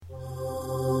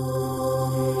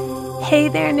Hey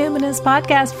there, Numinous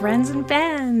Podcast friends and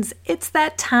fans. It's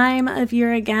that time of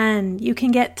year again. You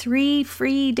can get 3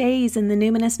 free days in the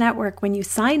Numinous Network when you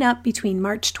sign up between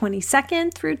March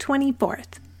 22nd through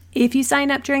 24th. If you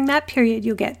sign up during that period,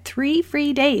 you'll get 3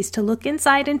 free days to look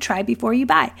inside and try before you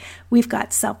buy. We've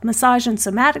got self-massage and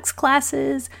somatics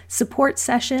classes, support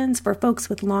sessions for folks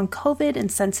with long COVID and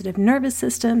sensitive nervous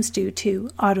systems due to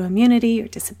autoimmunity or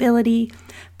disability,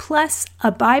 plus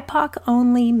a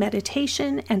BIPOC-only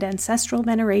meditation and ancestral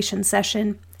veneration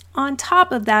session. On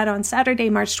top of that, on Saturday,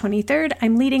 March 23rd,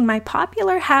 I'm leading my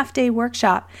popular half-day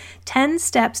workshop, 10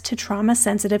 Steps to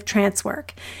Trauma-Sensitive Trance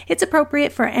Work. It's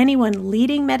appropriate for anyone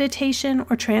leading meditation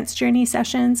or trance journey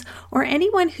sessions, or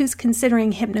anyone who's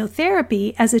considering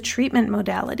hypnotherapy as a treatment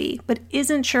modality, but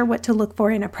isn't sure what to look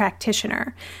for in a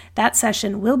practitioner. That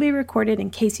session will be recorded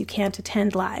in case you can't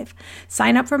attend live.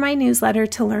 Sign up for my newsletter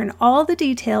to learn all the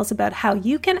details about how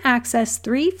you can access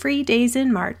 3 free days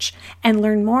in March and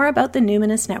learn more about the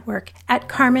Numinous Network at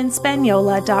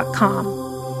carmenspagnola.com.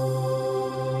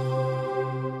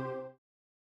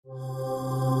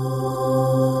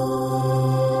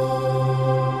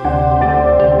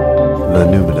 The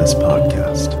Numinous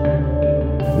Podcast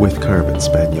with Carmen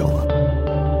Spagnola.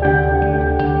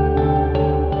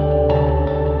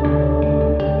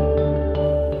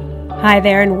 Hi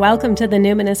there, and welcome to the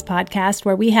Numinous Podcast,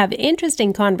 where we have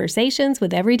interesting conversations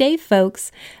with everyday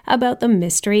folks about the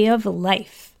mystery of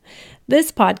life.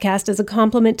 This podcast is a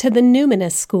complement to the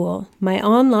Numinous School, my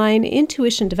online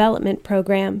intuition development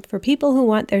program for people who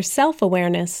want their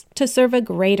self-awareness to serve a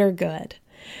greater good.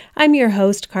 I'm your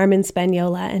host, Carmen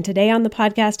Spagnola, and today on the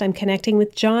podcast I'm connecting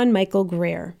with John Michael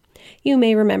Greer. You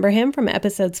may remember him from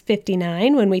episodes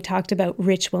 59 when we talked about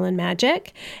ritual and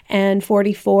magic, and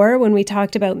 44 when we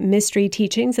talked about mystery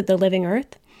teachings of the living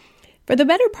earth. For the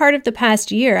better part of the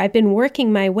past year, I've been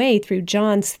working my way through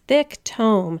John's thick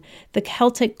tome, The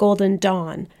Celtic Golden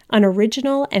Dawn, an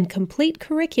original and complete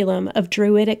curriculum of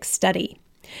Druidic study.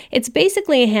 It's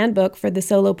basically a handbook for the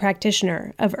solo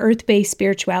practitioner of earth-based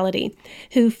spirituality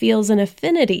who feels an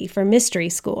affinity for mystery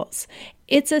schools.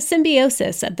 It's a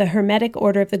symbiosis of the Hermetic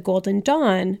Order of the Golden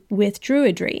Dawn with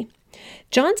Druidry.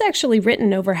 John's actually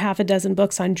written over 6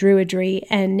 books on Druidry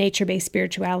and nature-based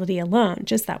spirituality alone,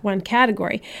 just that one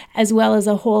category, as well as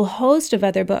a whole host of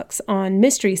other books on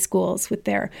mystery schools with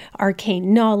their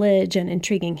arcane knowledge and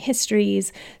intriguing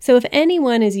histories. So if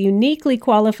anyone is uniquely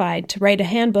qualified to write a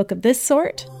handbook of this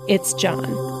sort, it's John.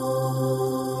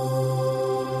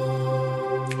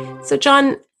 So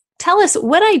John, tell us,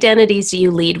 what identities do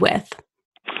you lead with?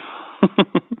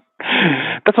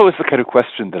 That's always the kind of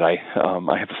question that I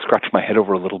have to scratch my head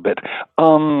over a little bit.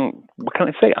 What can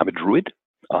I say? I'm a druid.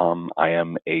 I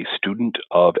am a student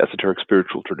of esoteric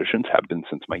spiritual traditions, have been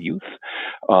since my youth.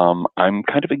 I'm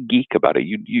kind of a geek about it.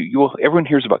 Everyone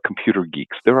hears about computer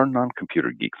geeks. There are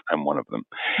non-computer geeks. I'm one of them.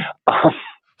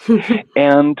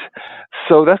 And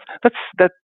so that's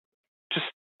just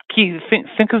key.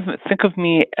 Think of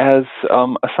me as a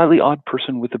slightly odd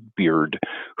person with a beard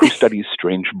who studies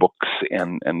strange books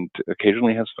and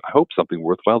occasionally has, I hope, something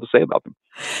worthwhile to say about them.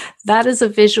 That is a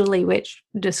visually rich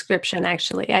description,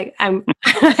 actually. I'm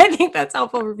I think that's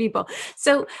helpful for people.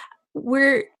 So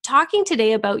we're talking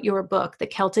today about your book, The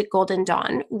Celtic Golden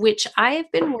Dawn, which I have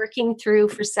been working through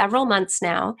for several months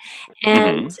now.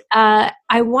 And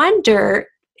I wonder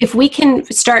if we can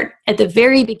start at the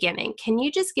very beginning. Can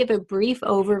you just give a brief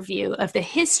overview of the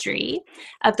history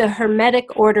of the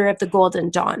Hermetic Order of the Golden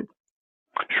Dawn?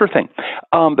 Sure thing.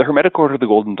 The Hermetic Order of the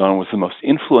Golden Dawn was the most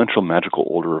influential magical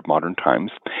order of modern times.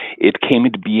 It came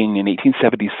into being in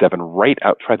 1877,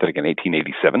 try that again,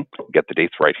 1887, get the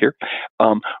dates right here,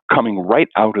 coming right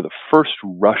out of the first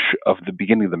rush of the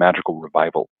beginning of the magical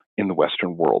revival in the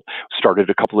Western world. Started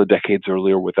a couple of decades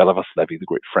earlier with Eliphas Levi, the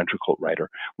great French occult writer,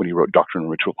 when he wrote Doctrine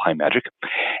and Ritual of High Magic.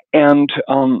 And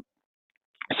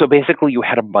so basically you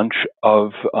had a bunch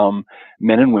of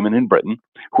men and women in Britain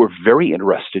who were very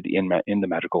interested in the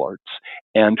magical arts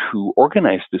and who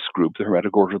organized this group, the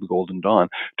Hermetic Order of the Golden Dawn,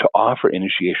 to offer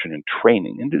initiation and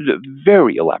training. And it was a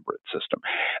very elaborate system.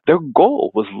 Their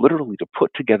goal was literally to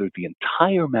put together the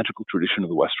entire magical tradition of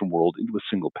the Western world into a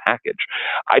single package.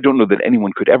 I don't know that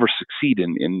anyone could ever succeed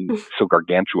in so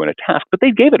gargantuan a task, but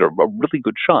they gave it a really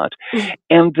good shot.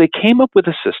 And they came up with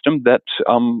a system that,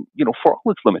 for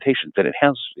all its limitations, that it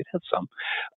has some,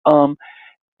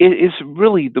 it is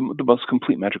really the most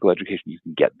complete magical education you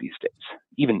can get these days,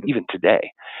 even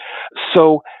today.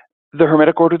 So The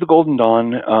Hermetic Order of the Golden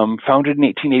Dawn, founded in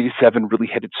 1887, really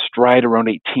had its stride around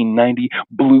 1890,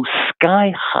 blew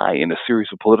sky high in a series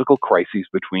of political crises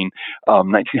between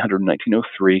 1900 and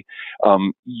 1903.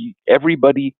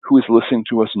 Everybody who is listening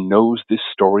to us knows this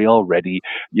story already.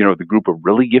 You know, the group of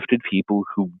really gifted people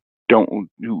who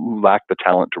lack the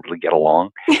talent to really get along,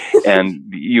 and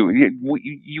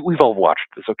we've all watched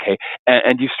this, okay?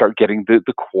 And you start getting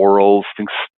the quarrels, things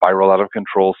spiral out of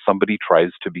control. Somebody tries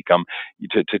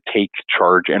to take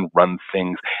charge and run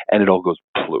things, and it all goes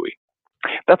plooey.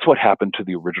 That's what happened to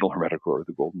the original Hermetic Order of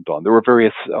the Golden Dawn. There were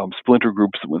various splinter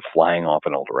groups that went flying off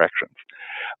in all directions.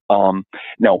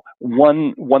 Now,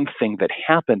 one thing that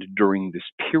happened during this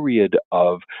period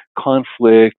of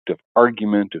conflict, of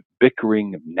argument, of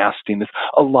bickering, of nastiness,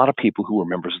 a lot of people who were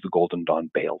members of the Golden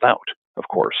Dawn bailed out, of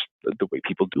course, the way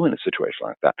people do in a situation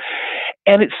like that.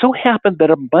 And it so happened that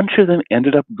a bunch of them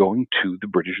ended up going to the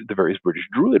various British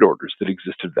Druid orders that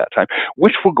existed at that time,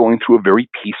 which were going through a very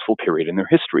peaceful period in their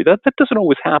history. That doesn't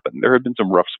always happen. There have been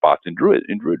some rough spots in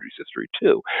Druidry's history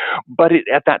too. But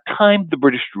at that time, the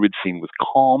British Druid scene was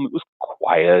calm, it was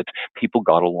quiet, people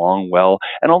got along well,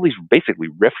 and all these basically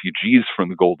refugees from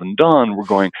the Golden Dawn were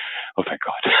going, oh, thank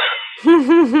God.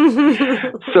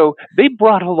 So they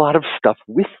brought a lot of stuff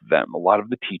with them, a lot of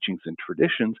the teachings and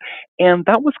traditions, and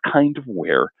that was kind of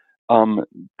where,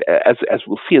 as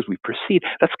we'll see as we proceed,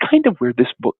 that's kind of where this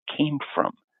book came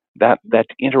from. That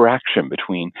interaction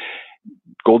between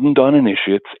Golden Dawn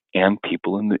initiates and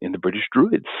people in the British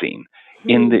Druid scene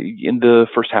in the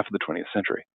first half of the 20th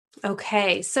century.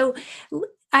 Okay, so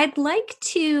I'd like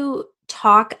to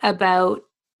talk about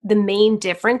the main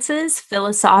differences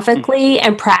philosophically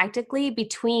and practically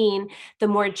between the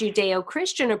more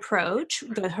Judeo-Christian approach,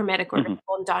 the Hermetic Order of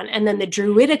Golden Dawn, and then the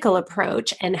Druidical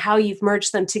approach and how you've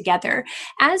merged them together.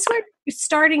 As we're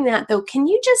starting that, though, can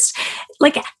you just,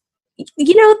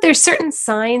 there's certain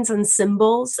signs and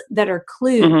symbols that are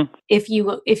clues if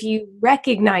you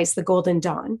recognize the Golden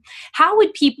Dawn. How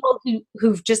would people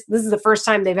who've just, this is the first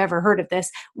time they've ever heard of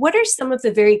this, what are some of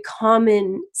the very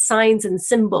common signs and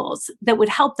symbols that would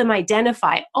help them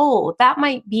identify, oh, that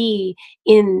might be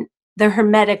in the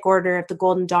Hermetic Order of the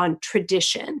Golden Dawn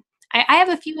tradition? I have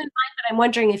a few in mind, but I'm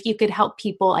wondering if you could help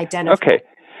people identify. Okay.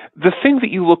 The thing that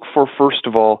you look for, first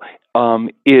of all,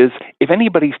 is if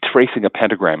anybody's tracing a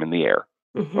pentagram in the air.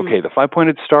 Okay, the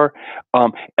five-pointed star.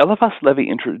 Eliphas Levi,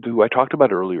 who I talked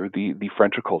about earlier, the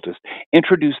French occultist,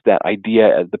 introduced that idea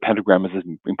as the pentagram as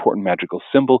an important magical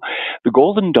symbol. The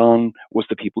Golden Dawn was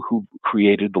the people who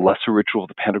created the lesser ritual of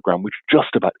the pentagram, which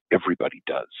just about everybody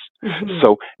does.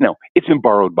 So now it's been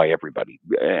borrowed by everybody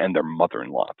and their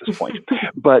mother-in-law at this point.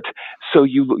 But so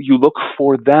you look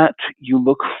for that. You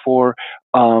look for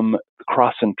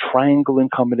cross and triangle in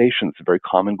combination. It's a very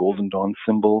common Golden Dawn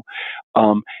symbol.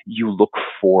 You look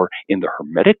for, in the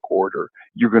Hermetic order,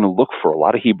 you're going to look for a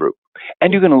lot of Hebrew.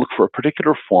 And you're going to look for a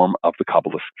particular form of the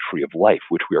Kabbalist tree of life,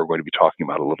 which we are going to be talking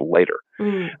about a little later.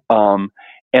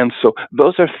 And so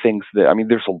those are things that, I mean,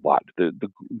 there's a lot.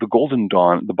 The Golden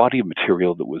Dawn, the body of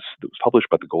material that was published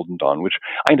by the Golden Dawn, which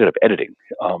I ended up editing,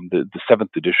 the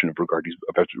 7th edition of Rogarty's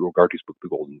book, The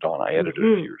Golden Dawn, I edited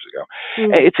a few years ago.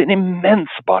 It's an immense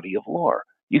body of lore.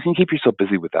 You can keep yourself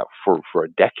busy with that for a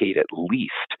decade at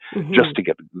least, just to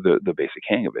get the basic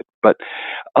hang of it. But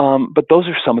those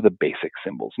are some of the basic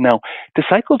symbols. Now, to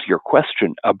cycle to your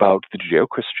question about the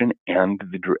Judeo-Christian and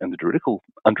the Druidical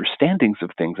understandings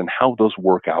of things and how those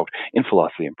work out in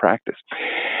philosophy and practice.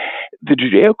 The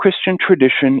Judeo-Christian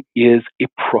tradition is a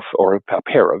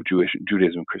pair of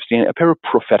Judaism and Christianity, a pair of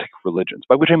prophetic religions,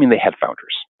 by which I mean they had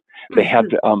founders. They had,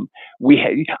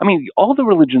 all the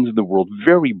religions of the world,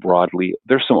 very broadly,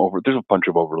 there's a bunch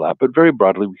of overlap, but very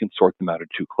broadly, we can sort them out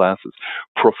into two classes: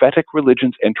 prophetic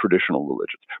religions and traditional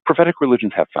religions. Prophetic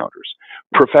religions have founders.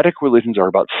 Prophetic religions are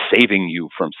about saving you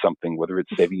from something, whether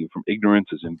it's saving you from ignorance,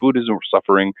 as in Buddhism, or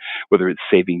suffering, whether it's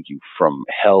saving you from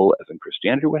hell, as in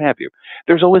Christianity, or what have you.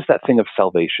 There's always that thing of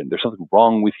salvation. There's something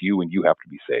wrong with you, and you have to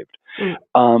be saved.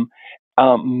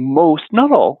 Most,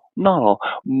 not all,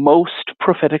 most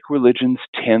prophetic religions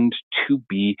tend to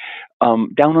be down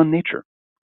on nature.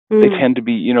 They tend to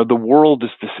be, the world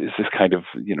is this kind of,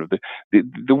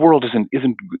 the world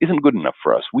isn't good enough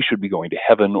for us. We should be going to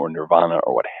heaven or nirvana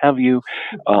or what have you.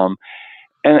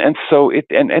 And so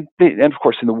of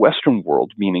course in the Western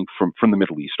world, meaning from the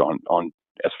Middle East on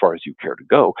as far as you care to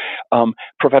go.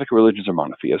 Prophetic religions are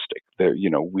monotheistic.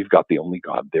 We've got the only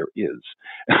God there is.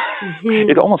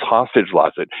 It almost hostage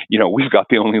laws it. We've got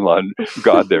the only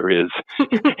God there is.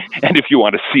 And if you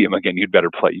want to see him again, you'd better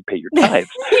pay your tithes.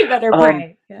 You better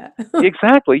pray. Yeah.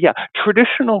 Exactly. Yeah.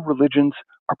 Traditional religions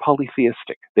are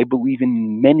polytheistic. They believe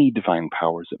in many divine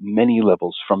powers at many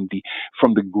levels, from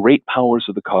the great powers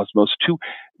of the cosmos to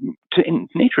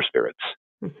nature spirits.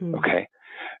 Okay.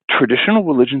 Traditional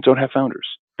religions don't have founders.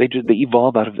 They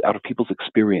evolve out of people's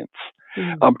experience.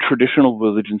 Traditional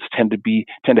religions tend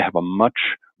to have a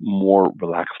much more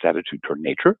relaxed attitude toward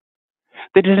nature.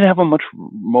 They didn't have a much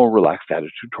more relaxed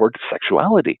attitude toward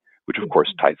sexuality, which of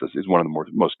course is one of the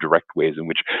most direct ways in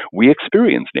which we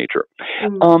experience nature.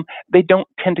 They don't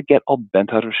tend to get all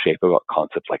bent out of shape about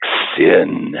concepts like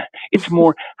sin. It's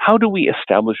more, how do we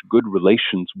establish good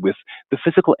relations with the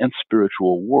physical and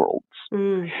spiritual worlds?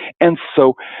 And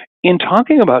so in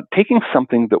talking about taking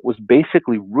something that was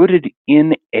basically rooted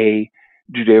in a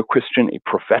Judeo-Christian, a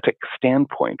prophetic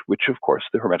standpoint, which of course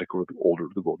the Hermetic Order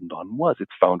of the Golden Dawn was.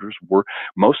 Its founders were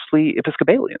mostly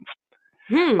Episcopalians.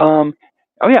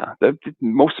 Oh yeah,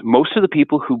 most of the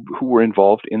people who were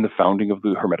involved in the founding of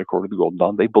the Hermetic Order of the Golden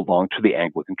Dawn, they belonged to the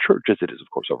Anglican Church, as it is, of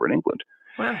course, over in England.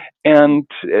 Wow. And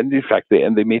in fact, they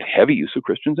made heavy use of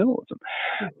Christian symbolism.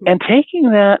 And taking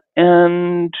that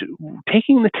and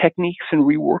taking the techniques and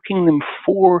reworking them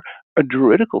for a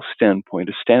druidical standpoint,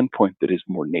 a standpoint that is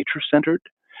more nature-centered,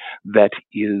 that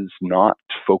is not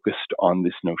focused on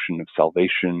this notion of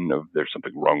salvation, of there's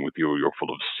something wrong with you, you're full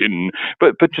of sin,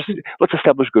 but just let's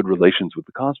establish good relations with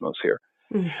the cosmos here.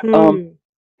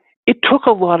 It took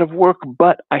a lot of work,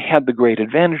 but I had the great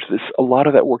advantage that a lot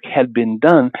of that work had been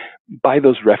done by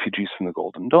those refugees from the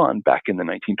Golden Dawn back in the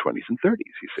 1920s and 30s,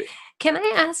 you see. Can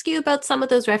I ask you about some of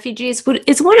those refugees?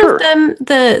 Is one of them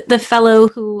the fellow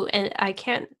who, and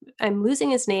I'm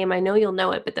losing his name, I know you'll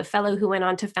know it, but the fellow who went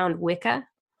on to found Wicca?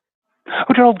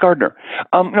 Oh, Gerald Gardner.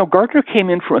 No, Gardner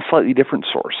came in from a slightly different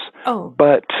source. Oh.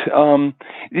 But the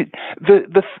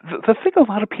thing a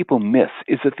lot of people miss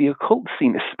is that the occult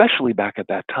scene, especially back at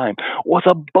that time, was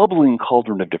a bubbling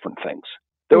cauldron of different things.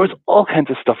 There was all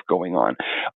kinds of stuff going on.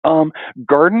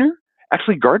 Gardner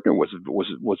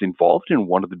was involved in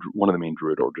one of the main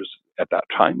Druid orders at that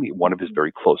time. One of his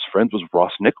very close friends was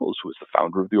Ross Nichols, who was the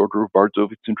founder of the Order of Bards,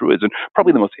 Ovids, and Druids, and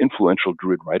probably the most influential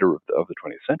Druid writer of the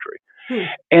 20th century.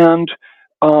 And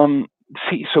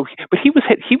but he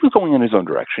was going in his own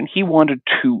direction. He wanted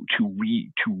to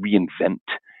reinvent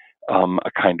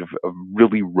a kind of a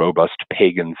really robust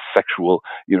pagan sexual,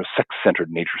 sex-centered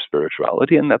nature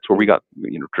spirituality, and that's where we got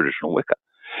traditional Wicca.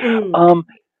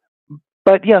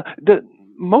 But yeah,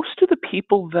 most of the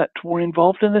people that were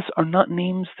involved in this are not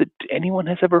names that anyone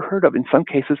has ever heard of. In some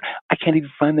cases, I can't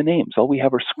even find the names. All we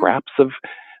have are scraps of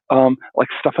like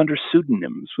stuff under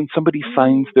pseudonyms. When somebody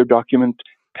signs their document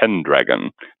Pendragon,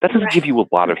 that doesn't give you a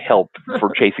lot of help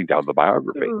for chasing down the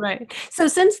biography. Right. So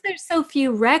since there's so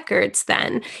few records,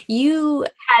 then you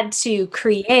had to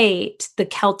create the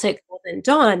Celtic Golden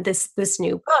Dawn, this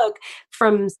new book,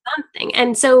 from something.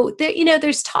 And so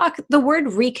there's talk. The word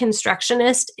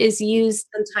reconstructionist is used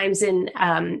sometimes in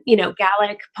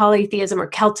Gallic polytheism or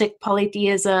Celtic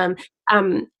polytheism.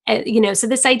 So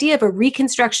this idea of a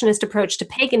reconstructionist approach to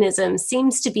paganism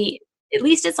seems to be, at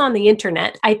least it's on the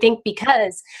internet, I think,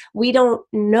 because we don't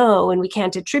know and we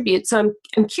can't attribute. So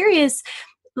I'm curious,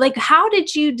 like, how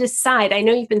did you decide? I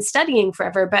know you've been studying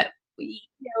forever, but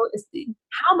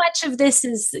how much of this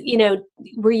is,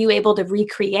 were you able to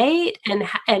recreate, and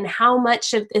how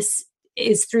much of this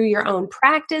is through your own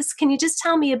practice? Can you just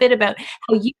tell me a bit about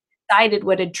how you decided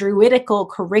what a druidical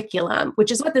curriculum,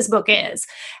 which is what this book is,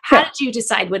 how did you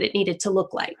decide what it needed to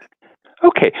look like?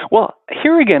 Okay, well,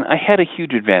 here again, I had a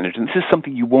huge advantage, and this is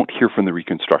something you won't hear from the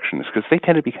Reconstructionists, because they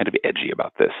tend to be kind of edgy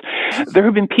about this. There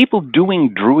have been people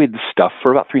doing Druid stuff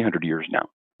for about 300 years now.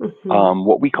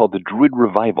 What we call the Druid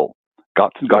Revival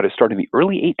got its start in the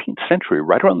early 18th century,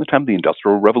 right around the time the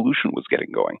Industrial Revolution was getting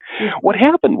going. What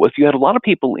happened was you had a lot of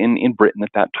people in Britain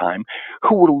at that time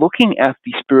who were looking at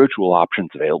the spiritual options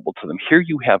available to them. Here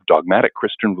you have dogmatic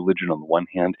Christian religion on the one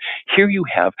hand. Here you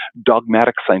have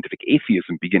dogmatic scientific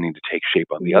atheism beginning to take shape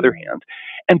on the other hand.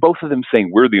 And both of them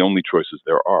saying, we're the only choices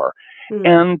there are.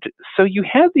 And so you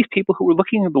have these people who were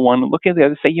looking at the one and looking at the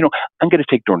other, say, I'm going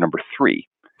to take door number 3.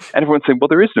 And everyone's saying, well,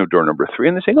 there is no door number 3.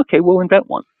 And they're saying, okay, we'll invent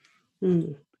one.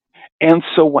 And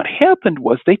so what happened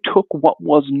was they took what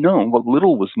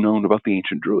little was known about the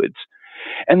ancient Druids,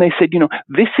 and they said,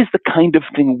 this is the kind of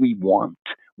thing we want.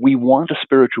 We want a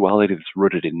spirituality that's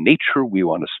rooted in nature. We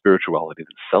want a spirituality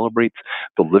that celebrates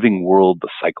the living world, the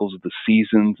cycles of the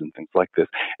seasons, and things like this.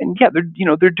 And yeah,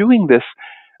 they're doing this.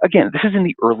 Again, this is in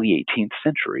the early 18th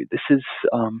century. This is,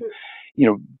 you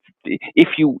know, if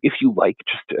you like,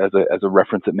 just as a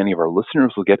reference that many of our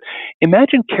listeners will get,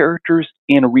 imagine characters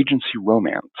in a Regency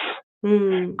romance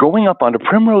going up onto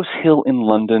Primrose Hill in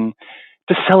London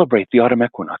to celebrate the autumn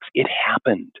equinox. It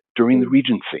happened during the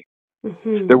Regency.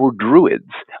 There were druids.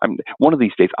 One of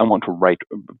these days, I want to write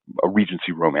a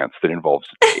Regency romance that involves,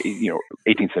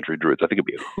 18th century druids. I think it'd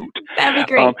be a hoot. That'd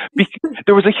be great.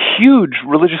 There was a huge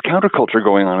religious counterculture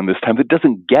going on in this time that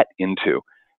doesn't get into,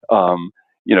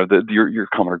 your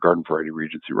common or garden variety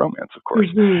Regency romance, of course.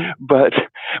 But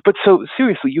so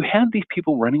seriously, you had these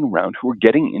people running around who were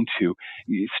getting into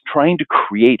trying to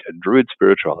create a druid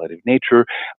spirituality of nature.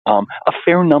 A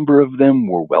fair number of them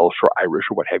were Welsh or Irish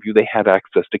or what have you. They had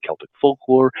access to Celtic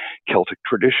folklore, Celtic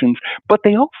traditions, but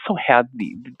they also had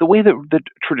the way that the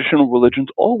traditional religions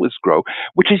always grow,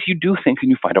 which is you do things and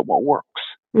you find out what works.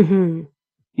 You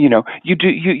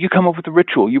come up with a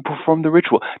ritual, you perform the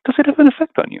ritual. Does it have an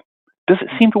effect on you? Does it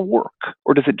seem to work,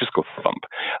 or does it just go thump?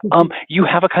 You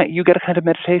get a kind of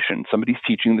meditation. Somebody's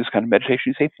teaching this kind of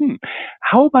meditation. You say,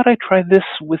 how about I try this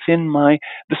within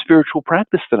the spiritual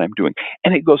practice that I'm doing?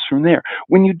 And it goes from there.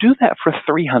 When you do that for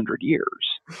 300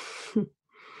 years,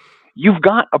 you've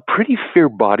got a pretty fair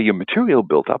body of material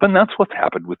built up, and that's what's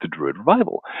happened with the Druid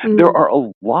revival. There are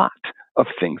a lot of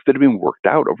things that have been worked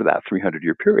out over that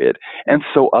 300-year period, and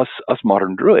so us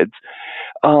modern Druids,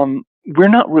 we're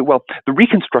not the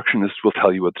Reconstructionists will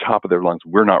tell you at the top of their lungs,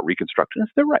 we're not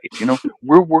Reconstructionists. They're right.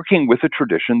 We're working with a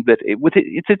tradition that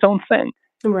it's its own thing.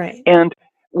 Right. And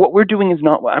what we're doing is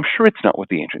not, I'm sure it's not what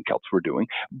the ancient Celts were doing,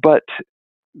 but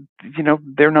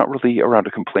they're not really around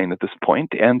to complain at this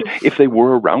point. And if they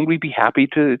were around, we'd be happy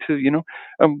to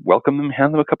welcome them,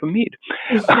 hand them a cup of mead.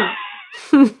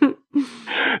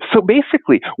 So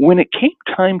basically, when it came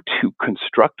time to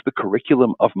construct the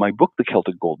curriculum of my book, The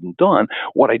Celtic Golden Dawn,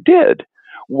 what I did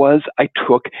was I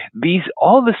took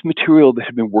all this material that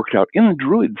had been worked out in the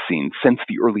Druid scene since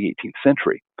the early 18th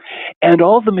century, and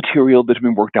all the material that had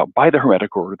been worked out by the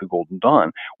Hermetic Order of the Golden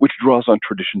Dawn, which draws on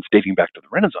traditions dating back to the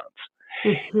Renaissance,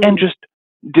 and just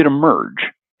did a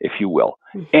merge, if you will.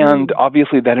 And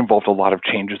obviously that involved a lot of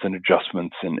changes and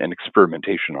adjustments and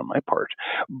experimentation on my part.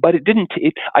 But I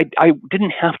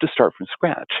didn't have to start from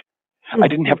scratch. I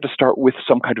didn't have to start with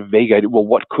some kind of vague idea, well,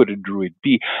 what could a Druid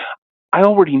be? I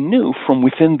already knew from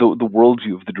within the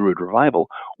worldview of the Druid revival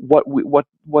what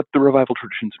the revival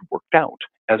traditions had worked out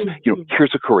as,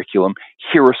 here's a curriculum,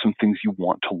 here are some things you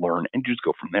want to learn, and you just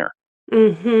go from there.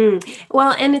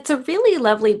 Well, and it's a really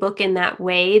lovely book in that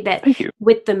way that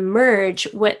with the merge,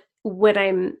 what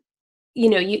I'm,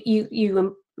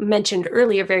 you mentioned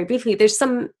earlier very briefly,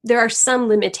 there are some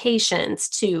limitations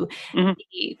to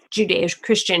the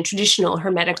Judeo-Christian traditional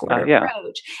Hermetic order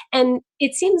approach. And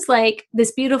it seems like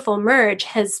this beautiful merge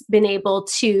has been able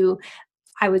to,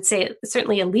 I would say,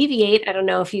 certainly alleviate, I don't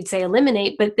know if you'd say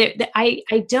eliminate, but I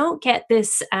don't get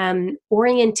this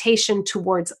orientation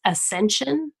towards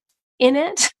ascension in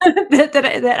it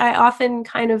that I often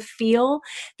kind of feel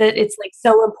that it's like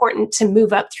so important to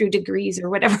move up through degrees or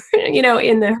whatever, in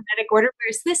the Hermetic order.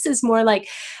 Whereas this is more like,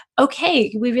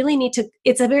 okay, we really need to,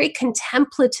 it's a very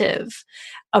contemplative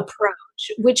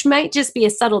approach, which might just be a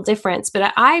subtle difference,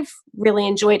 but I've really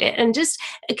enjoyed it. And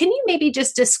can you maybe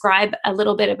just describe a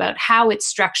little bit about how it's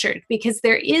structured? Because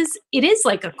it is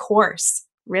like a course,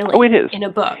 really. Oh, it is. In a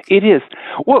book. It is.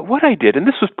 What I did, and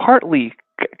this was partly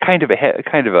kind of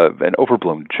an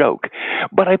overblown joke,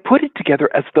 but I put it together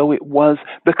as though it was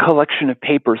the collection of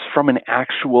papers from an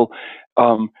actual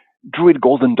Druid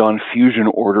Golden Dawn fusion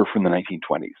order from the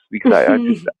 1920s, because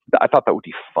I thought that would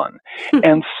be fun.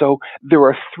 And so there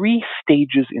are 3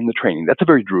 stages in the training. That's a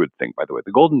very Druid thing, by the way.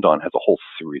 The Golden Dawn has a whole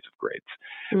series of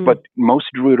grades. But most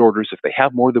Druid orders, if they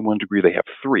have more than 1 degree, they have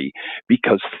 3,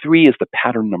 because 3 is the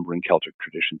pattern number in Celtic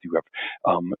traditions. You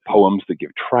have poems that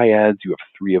give triads. You have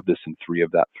 3 of this and 3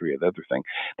 of that, 3 of the other thing.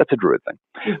 That's a Druid thing.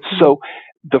 So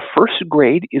the first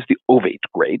grade is the ovate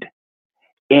grade.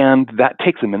 And that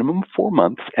takes a minimum of 4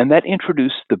 months, and that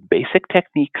introduced the basic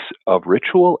techniques of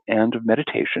ritual and of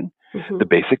meditation, the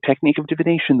basic technique of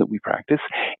divination that we practice,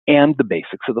 and the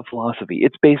basics of the philosophy.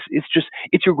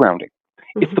 It's your grounding.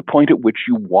 It's the point at which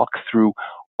you walk through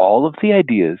all of the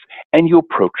ideas and you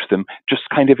approach them just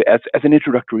kind of as an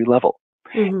introductory level.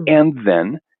 And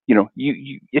then,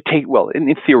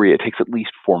 in theory, it takes at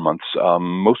least 4 months.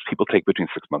 Most people take between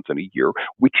 6 months and a year,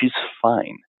 which is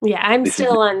fine. Yeah, I'm This is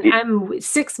still on. it, I'm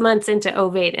 6 months into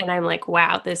ovate, and I'm like,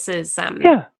 wow, this is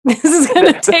yeah. this is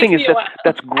gonna The thing take is me a while.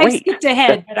 that's I've great. skipped That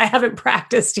ahead, but I haven't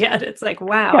practiced yet. It's like,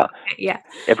 wow, yeah, okay, yeah,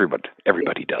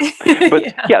 everybody does. But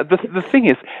yeah. yeah, the thing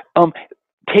is,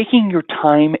 taking your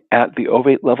time at the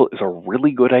ovate level is a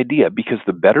really good idea, because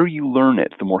the better you learn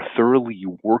it, the more thoroughly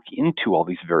you work into all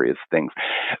these various things,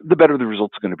 the better the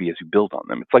results are going to be as you build on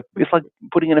them. It's like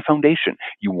putting in a foundation.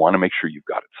 You want to make sure you've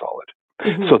got it solid.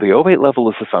 So Mhm. the ovate level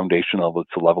is the foundation level. It's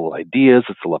the level of ideas.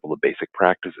 It's the level of basic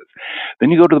practices.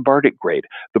 Then you go to the Bardic grade.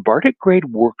 The Bardic grade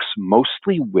works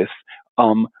mostly with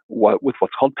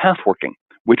what's called path working,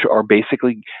 which are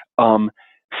basically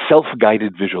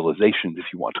self-guided visualizations, if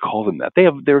you want to call them that.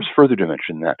 There's further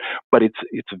dimension than that, but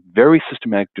it's a very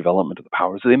systematic development of the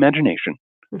powers of the imagination.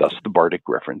 Thus, the bardic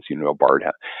reference. A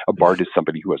bard is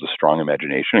somebody who has a strong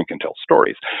imagination and can tell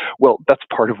stories. Well, that's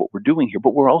part of what we're doing here,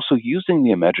 but we're also using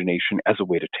the imagination as a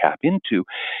way to tap into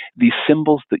these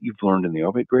symbols that you've learned in the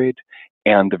ovate grade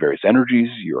and the various energies.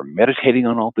 You're meditating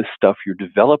on all this stuff. You're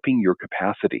developing your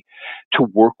capacity to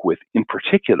work with, in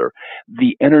particular,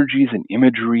 the energies and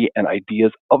imagery and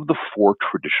ideas of the four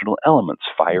traditional elements: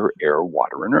 fire, air,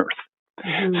 water, and earth.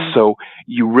 Mhm. So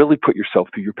you really put yourself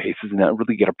through your paces and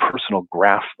really get a personal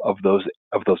grasp of those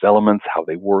elements, how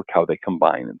they work, how they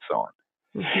combine, and so on.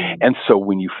 Mhm. And so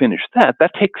when you finish that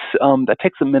takes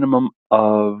a minimum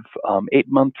of 8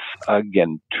 months.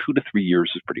 Again, 2 to 3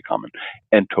 years is pretty common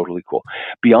and totally cool.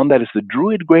 Beyond that is the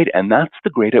druid grade, and that's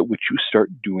the grade at which you start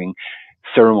doing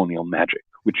ceremonial magic.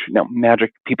 Which, now,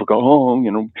 magic, people go,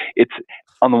 oh, it's,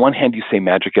 on the one hand you say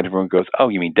magic and everyone goes, oh,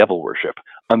 you mean devil worship.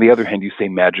 On the other hand, you say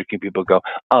magic and people go,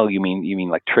 oh, you mean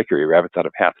like trickery, rabbits out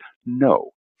of hats. No.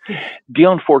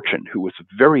 Dion Fortune, who was a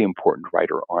very important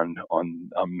writer on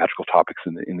magical topics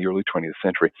in the early 20th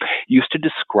century, used to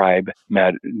describe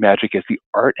magic as the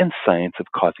art and science of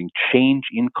causing change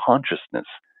in consciousness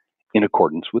in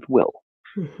accordance with will.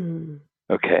 Mhm.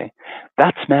 Okay,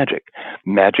 that's magic.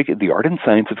 Magic, the art and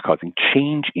science of causing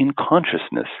change in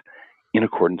consciousness in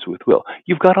accordance with will.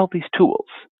 You've got all these tools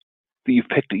that you've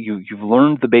picked. You've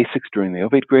learned the basics during the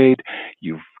ovate grade.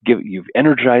 You've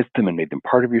energized them and made them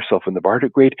part of yourself in the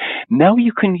bardic grade. Now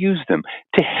you can use them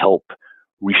to help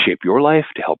reshape your life,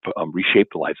 to help reshape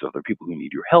the lives of other people who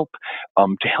need your help,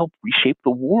 to help reshape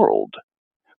the world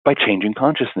by changing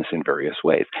consciousness in various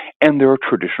ways. And there are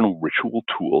traditional ritual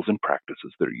tools and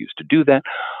practices that are used to do that.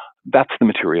 That's the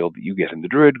material that you get in the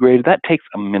druid grade. That takes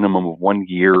a minimum of 1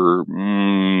 year.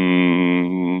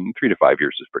 3 to 5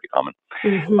 years is pretty common.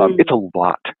 Mhm. It's a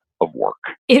lot of work,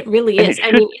 It really and it is. I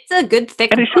should mean, it's a good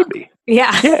thick should book. be.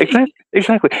 Yeah. Yeah,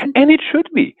 exactly, and it should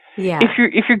be. Yeah. If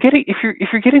you're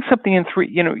getting something in three,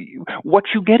 what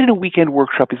you get in a weekend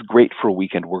workshop is great for a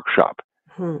weekend workshop,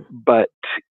 Mhm. but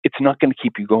it's not going to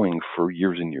keep you going for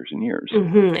years and years and years.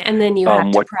 Mhm. And then you have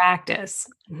to What practice.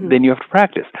 Mhm. Then you have to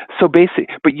practice. So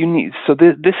but you need. So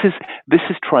this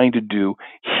is trying to do.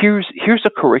 Here's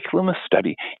a curriculum, a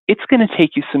study. It's going to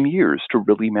take you some years to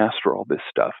really master all this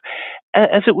stuff,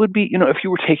 as it would be, if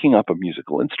you were taking up a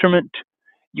musical instrument.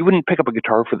 You wouldn't pick up a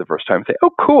guitar for the first time and say,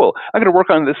 "Oh, cool! I'm going to work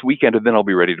on it this weekend, and then I'll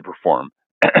be ready to perform."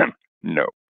 No.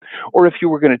 Or if you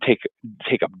were going to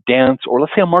take up dance, or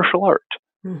let's say a martial art.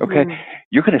 Okay, Mhm.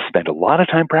 you're going to spend a lot of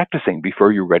time practicing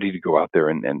before you're ready to go out there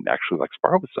and actually like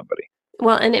spar with somebody.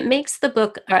 Well, and it makes the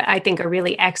book, I think, a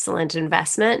really excellent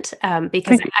investment,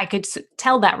 because Thank you. I could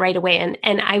tell that right away.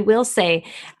 And I will say,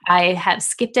 I have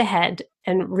skipped ahead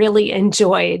and really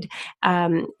enjoyed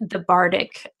the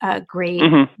Bardic grade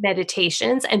Hmm.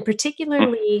 meditations, and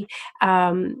particularly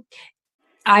um,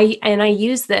 I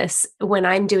use this when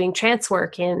I'm doing trance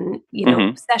work in,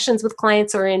 Hmm. sessions with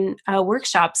clients or in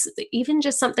workshops. Even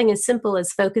just something as simple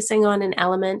as focusing on an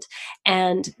element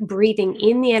and breathing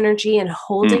in the energy and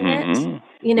holding it. Hmm.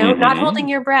 Not Hmm. holding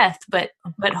your breath, but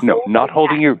No, holding not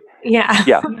holding your. that. Yeah,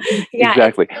 Yeah, yeah. It's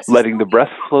exactly. just Letting so the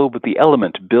breath flow, but the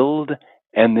element build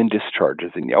and then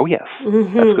discharges. And oh yes,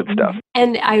 that's good stuff.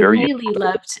 And I Very. really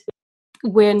loved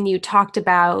when you talked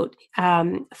about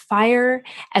fire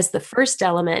as the first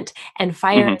element and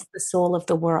fire Hmm. as the soul of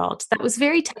the world. That was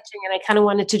very touching, and I kind of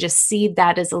wanted to just seed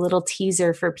that as a little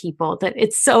teaser for people, that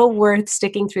it's so worth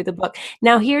sticking through the book.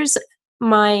 Now, here's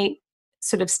my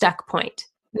sort of stuck point.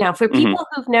 Now, for Hmm. people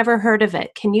who've never heard of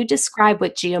it, can you describe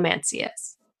what geomancy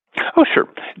is? Oh, sure.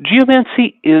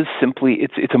 Geomancy is simply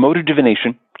it's a mode of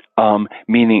divination,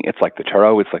 meaning it's like the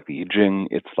tarot, it's like the I Ching,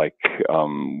 it's like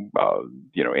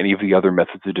any of the other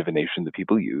methods of divination that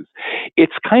people use.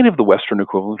 It's kind of the Western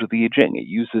equivalent of the I Ching. It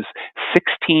uses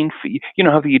 16 feet. You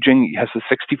know how the I Ching has the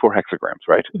 64 hexagrams,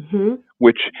 right? Mm-hmm.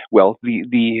 Which, well, the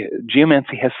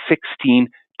geomancy has 16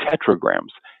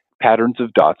 tetragrams. patterns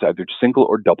of dots, either single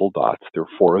or double dots. There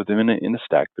are 4 of them in a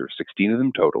stack. There are 16 of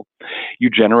them total. You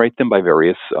generate them by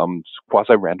various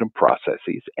quasi-random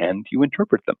processes, and you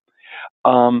interpret them.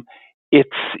 It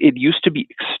used to be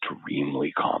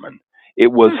extremely common.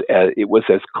 It was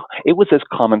as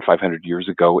common 500 years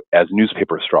ago as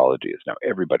newspaper astrology is now.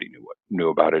 Everybody knew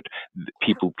about it.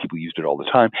 People used it all the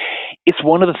time. It's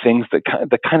one of the things that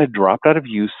kind of dropped out of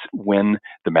use when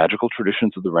the magical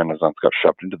traditions of the Renaissance got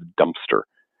shoved into the dumpster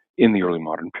in the early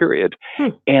modern period,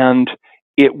 and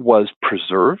it was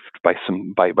preserved by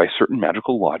certain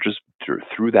magical lodges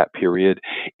through that period.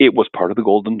 It was part of the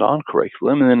Golden Dawn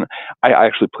curriculum, and then I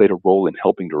actually played a role in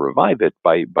helping to revive it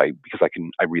because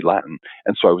I read Latin,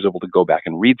 and so I was able to go back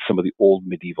and read some of the old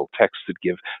medieval texts that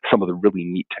give some of the really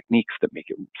neat techniques that make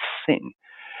it sing.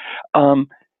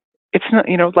 It's not,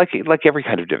 like every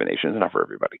kind of divination, it's not for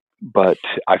everybody. But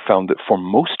I found that for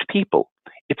most people,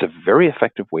 it's a very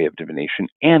effective way of divination,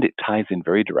 and it ties in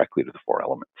very directly to the 4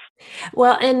 elements.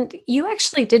 Well, and you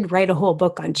actually did write a whole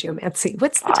book on geomancy.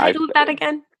 What's the title of that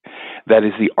again? That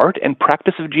is The Art and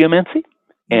Practice of Geomancy.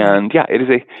 And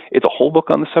it's a whole book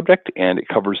on the subject, and it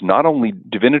covers not only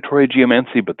divinatory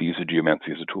geomancy, but the use of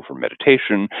geomancy as a tool for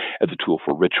meditation, as a tool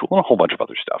for ritual, and a whole bunch of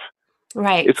other stuff.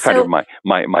 Right. It's kind of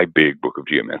my big book of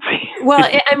geomancy. Well,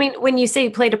 I mean, when you say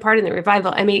played a part in the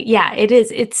revival, I mean, yeah, it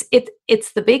is. It's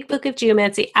the big book of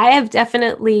geomancy. I have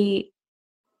definitely,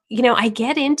 I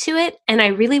get into it and I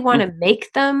really want to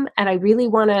make them, and I really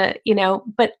want to,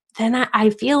 but then I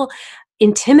feel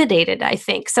intimidated, I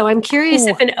think. So I'm curious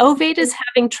if an ovate is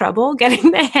having trouble getting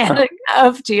the hang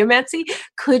of geomancy,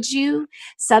 could you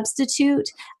substitute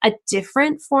a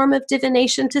different form of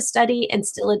divination to study and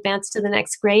still advance to the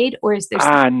next grade? Or is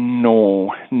there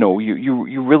no,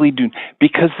 you really do,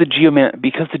 because the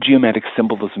geomatic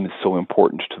symbolism is so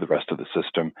important to the rest of the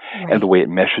system, and the way it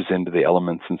meshes into the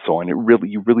elements and so on.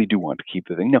 You really do want to keep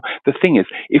the thing. No, the thing is,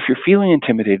 if you're feeling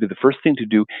intimidated, the first thing to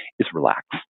do is relax.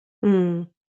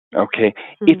 Okay,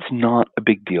 it's not a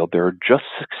big deal. There are just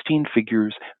 16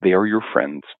 figures. They are your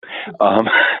friends.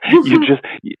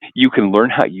 You can learn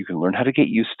how to get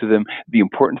used to them. The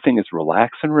important thing is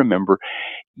relax and remember,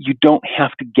 you don't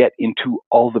have to get into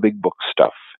all the big book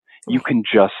stuff. You can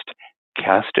just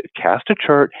cast a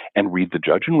chart and read the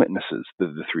judge and witnesses,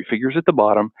 the 3 figures at the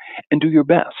bottom, and do your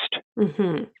best.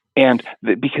 And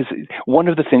because one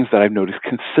of the things that I've noticed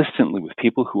consistently with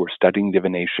people who are studying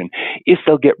divination is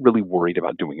they'll get really worried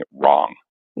about doing it wrong.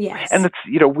 Yes. And it's,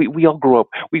 we all grow up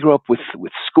with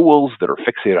schools that are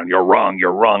fixated on you're wrong,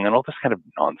 and all this kind of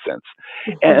nonsense.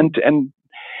 And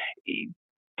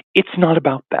it's not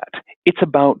about that. It's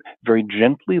about very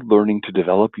gently learning to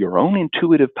develop your own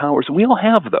intuitive powers. We all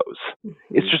have those.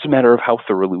 It's just a matter of how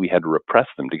thoroughly we had to repress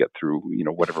them to get through,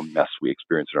 whatever mess we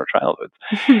experienced in our childhoods.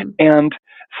 And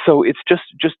so it's this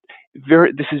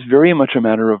is very much a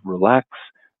matter of relax,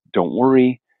 don't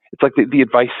worry. It's like the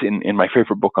advice in my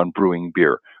favorite book on brewing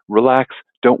beer: relax,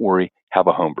 don't worry, have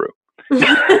a homebrew.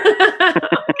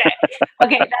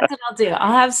 Okay, that's what I'll do.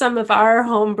 I'll have some of our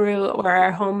homebrew or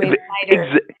our homemade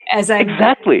cider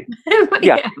exactly.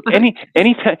 Yeah.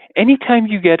 Anytime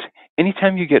you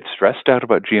get stressed out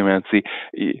about geomancy,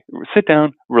 sit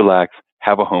down, relax,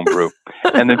 have a homebrew,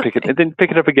 and then pick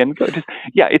it up again.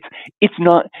 It's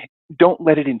not. Don't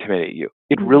let it intimidate you.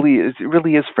 It really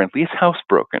is friendly. It's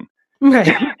housebroken.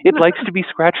 Right. It likes to be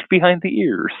scratched behind the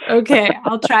ears. Okay,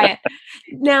 I'll try it.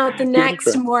 Now, the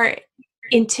next more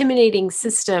intimidating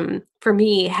system for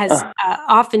me has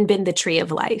often been the Tree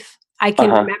of Life. I can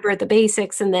remember the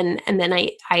basics, and then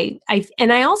I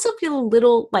also feel a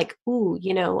little like,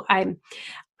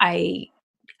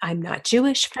 I'm not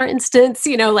Jewish, for instance,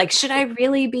 should I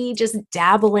really be just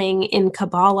dabbling in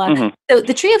Kabbalah? So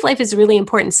the Tree of Life is a really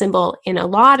important symbol in a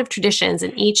lot of traditions,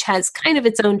 and each has kind of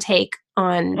its own take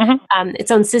on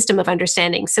its own system of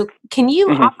understanding. So can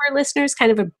you offer listeners kind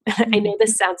of I know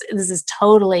this is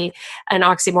totally an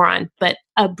oxymoron, but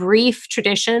a brief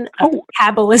tradition of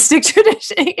Kabbalistic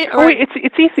tradition?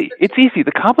 It's easy. It's easy.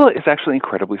 The Kabbalah is actually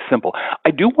incredibly simple.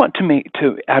 I do want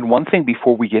to add one thing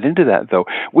before we get into that, though,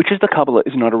 which is the Kabbalah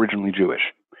is not originally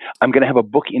Jewish. I'm going to have a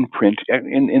book in print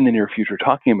in the near future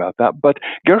talking about that. But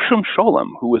Gershom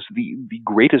Scholem, who was the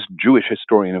greatest Jewish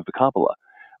historian of the Kabbalah,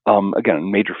 again, a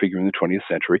major figure in the 20th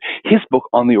century, his book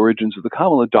on the origins of the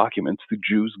Kabbalah documents the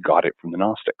Jews got it from the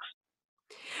Gnostics.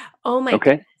 Oh my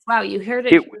goodness. Wow, you heard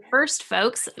it first,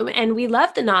 folks. And we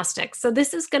love the Gnostics. So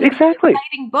this is going to be an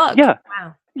exciting book. Yeah.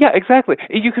 Wow. Yeah, exactly.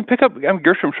 You can pick up,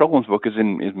 Gershom Scholem's book is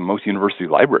in most university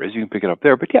libraries. You can pick it up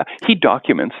there. But yeah, he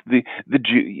documents the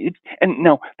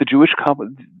Jewish Kabbalah.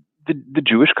 The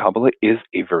Jewish Kabbalah is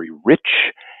a very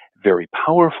rich, very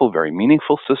powerful, very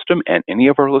meaningful system. And any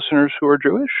of our listeners who are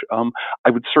Jewish, I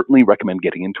would certainly recommend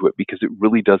getting into it because it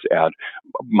really does add,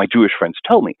 my Jewish friends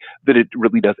tell me that it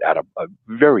really does add a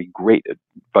very great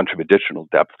bunch of additional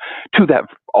depth to that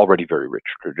already very rich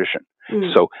tradition.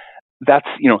 So that's,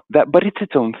 but it's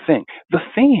its own thing. The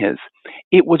thing is,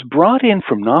 it was brought in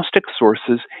from Gnostic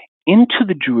sources into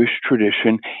the Jewish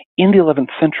tradition in the 11th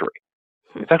century.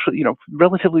 It's actually,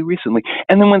 relatively recently.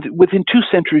 And then within 2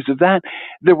 centuries of that,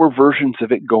 there were versions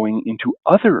of it going into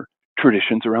other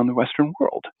traditions around the Western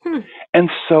world. And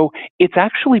so it's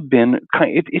actually been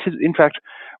it is, in fact,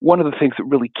 one of the things that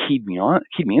really keyed me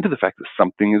into the fact that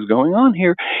something is going on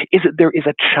here is that there is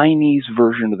a Chinese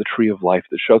version of the Tree of Life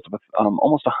that shows up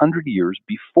almost 100 years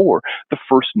before the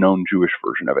first known Jewish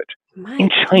version of it in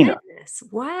China. Goodness.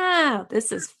 Wow,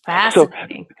 this is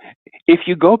fascinating. So if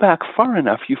you go back far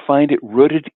enough, you find it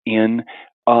rooted in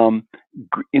the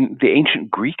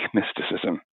ancient Greek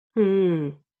mysticism.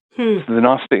 Because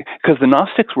the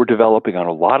Gnostics were developing on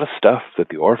a lot of stuff that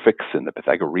the Orphics and the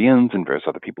Pythagoreans and various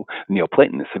other people,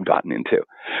 Neoplatonists, had gotten into.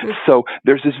 So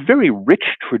there's this very rich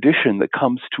tradition that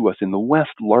comes to us in the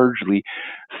West largely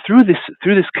through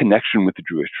this connection with the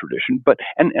Jewish tradition,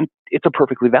 and it's a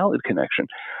perfectly valid connection.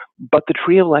 But the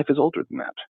Tree of Life is older than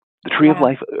that. The Tree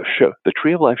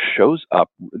of Life shows up.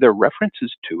 There are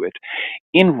references to it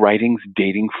in writings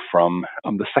dating from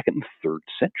the 2nd and 3rd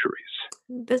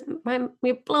centuries.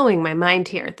 You're blowing my mind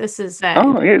here. This is I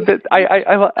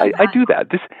do that.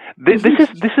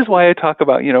 This is why I talk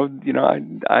about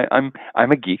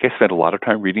I'm a geek. I spend a lot of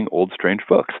time reading old strange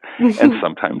books, and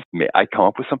sometimes I come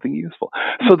up with something useful.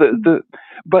 So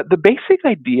but the basic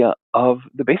idea of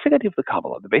the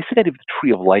Kabbalah, the basic idea of the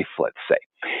Tree of Life, let's say,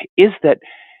 is that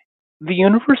the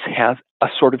universe has a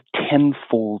sort of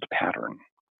 10-fold pattern.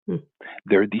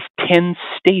 There are these 10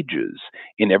 stages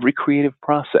in every creative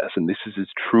process, and this is as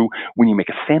true when you make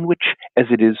a sandwich as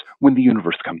it is when the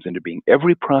universe comes into being.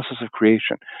 Every process of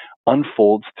creation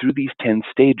unfolds through these 10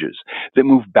 stages that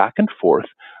move back and forth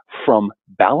from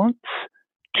balance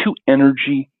to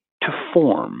energy to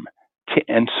form,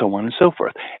 and so on and so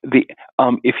forth.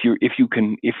 If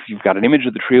you've got an image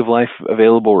of the Tree of Life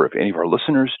available, or if any of our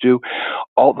listeners do,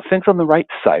 all the things on the right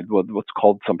side, what's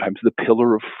called sometimes the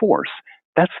pillar of force,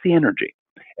 that's the energy.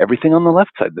 Everything on the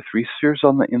left side, the 3 spheres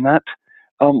in that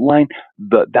line,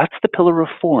 that's the pillar of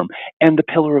form, and the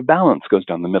pillar of balance goes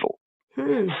down the middle.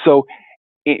 So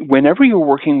whenever you're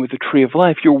working with the Tree of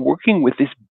Life, you're working with this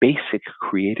basic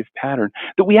creative pattern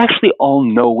that we actually all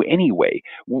know anyway.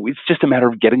 It's just a matter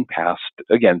of getting past,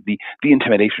 again, the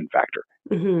intimidation factor.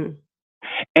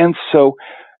 And so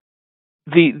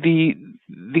the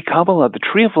Kabbalah, the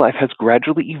Tree of Life, has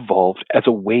gradually evolved as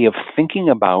a way of thinking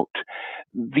about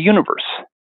the universe.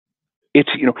 It's,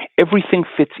 everything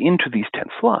fits into these 10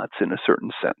 slots in a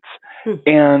certain sense.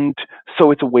 And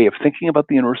so it's a way of thinking about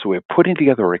the universe, a way of putting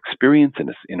together our experience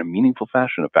in a meaningful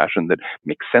fashion, a fashion that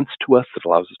makes sense to us, that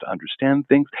allows us to understand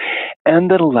things, and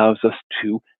that allows us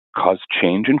to cause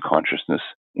change in consciousness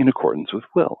in accordance with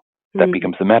will. That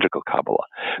becomes the magical Kabbalah.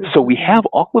 So we have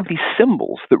all of these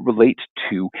symbols that relate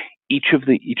to each of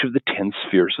the 10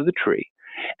 spheres of the tree.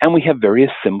 And we have various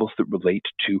symbols that relate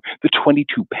to the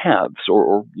 22 paths,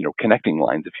 or connecting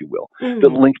lines, if you will,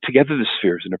 that link together the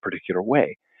spheres in a particular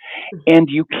way. And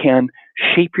you can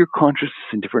shape your consciousness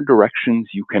in different directions.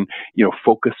 You can,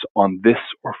 focus on this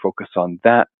or focus on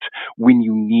that. When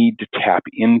you need to tap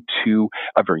into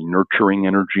a very nurturing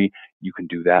energy, you can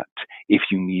do that. If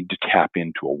you need to tap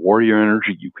into a warrior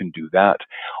energy, you can do that.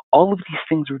 All of these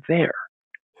things are there.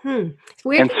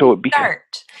 Where do you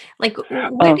start?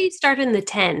 Where do you start in the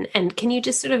 10? And can you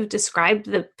just sort of describe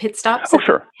the pit stops?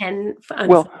 Sure. 10.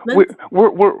 Well,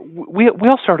 we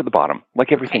all start at the bottom,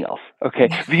 like everything else. Okay,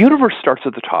 the universe starts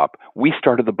at the top. We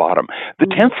start at the bottom. The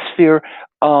 10th sphere,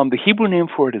 the Hebrew name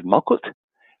for it is Malkut.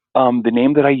 The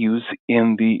name that I use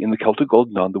in the Celtic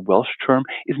Golden Dawn, the Welsh term,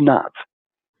 is Nav.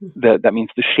 That means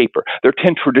the shaper. There are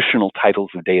 10 traditional titles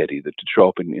of deity that show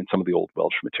up in some of the old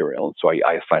Welsh material, and so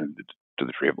I assign them to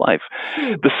the Tree of Life.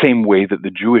 The same way that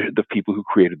the people who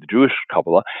created the Jewish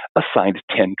Kabbalah assigned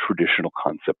 10 traditional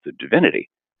concepts of divinity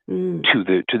to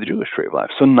the Jewish Tree of Life.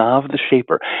 So Nav, the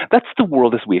shaper, that's the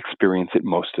world as we experience it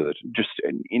most of it, just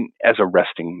as a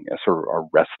rest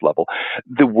level.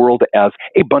 The world as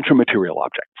a bunch of material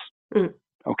objects.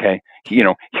 Okay,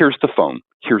 here's the phone,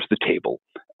 here's the table.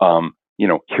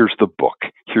 Here's the book,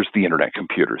 here's the internet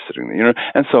computer sitting there,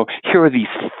 and so here are these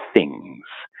things.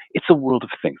 It's a world of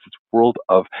things. It's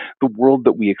the world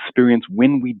that we experience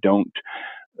when we don't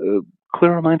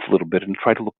clear our minds a little bit and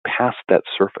try to look past that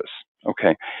surface.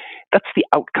 Okay, that's the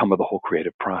outcome of the whole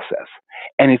creative process.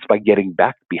 And it's by getting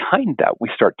back behind that, we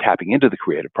start tapping into the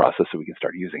creative process so we can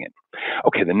start using it.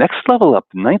 Okay, the next level up,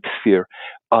 the ninth sphere,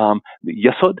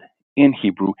 Yesod in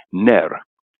Hebrew, Ner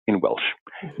in Welsh.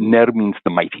 Ner means the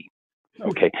mighty.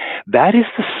 Okay, that is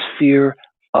the sphere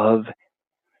of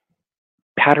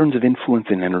patterns of influence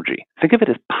and energy. Think of it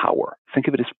as power. Think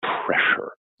of it as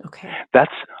pressure. Okay.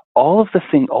 That's all of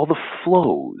all the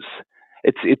flows.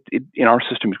 It in our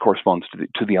system, it corresponds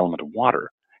to the element of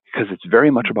water, because it's very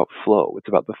much about flow. It's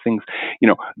about the things,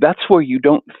 that's where you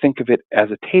don't think of it as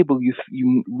a table.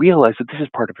 You realize that this is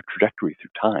part of a trajectory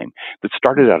through time that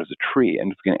started out as a tree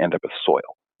and it's going to end up as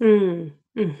soil.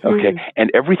 Okay, and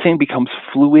everything becomes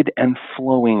fluid and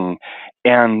flowing,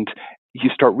 and you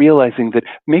start realizing that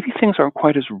maybe things aren't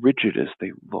quite as rigid as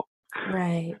they look.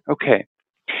 Right. Okay.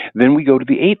 Then we go to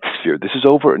the eighth sphere. This is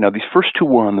over. Now, these first two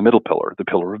were on the middle pillar, the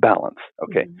pillar of balance.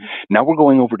 Okay. Now we're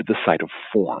going over to the side of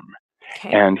form.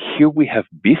 Okay. And here we have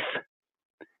bith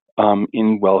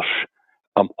in Welsh,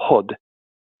 hod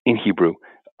in Hebrew.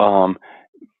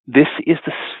 This is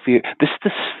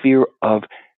the sphere of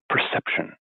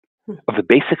perception, of the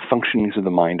basic functionings of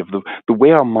the mind, of the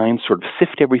way our minds sort of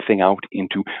sift everything out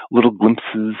into little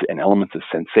glimpses and elements of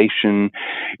sensation.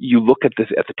 You look at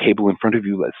the table in front of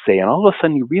you, let's say, and all of a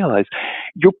sudden you realize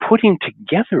you're putting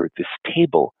together this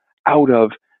table out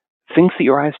of things that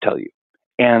your eyes tell you,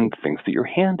 and things that your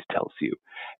hand tells you,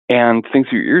 and things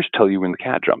that your ears tell you when the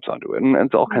cat jumps onto it,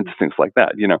 and all kinds of things like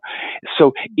that,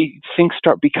 So things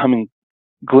start becoming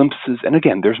glimpses, and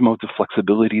again, there's modes of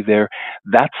flexibility there.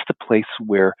 That's the place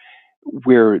where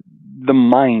the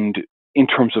mind, in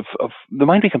terms of the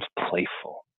mind, becomes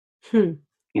playful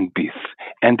in Bith,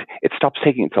 and it stops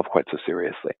taking itself quite so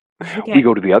seriously. Okay. We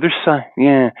go to the other side.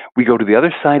 Yeah, we go to the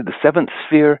other side. The seventh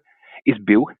sphere is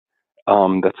Biu.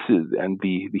 And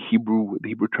the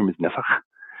Hebrew term is nefach,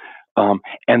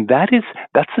 and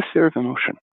that's the sphere of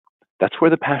emotion. That's where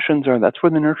the passions are. That's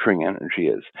where the nurturing energy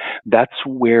is. That's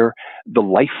where the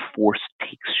life force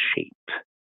takes shape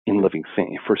in living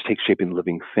things. First takes shape in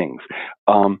living things.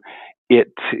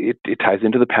 It ties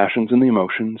into the passions and the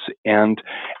emotions, and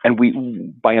we,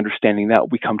 by understanding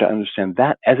that, we come to understand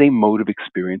that as a mode of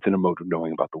experience and a mode of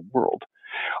knowing about the world.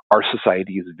 Our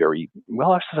society is very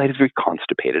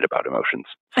constipated about emotions.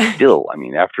 Still, I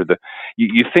mean, after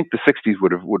you think the '60s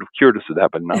would have cured us of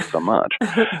that, but not so much.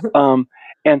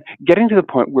 And getting to the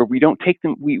point where we don't take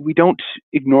them, we don't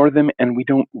ignore them, and we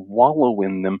don't wallow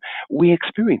in them. We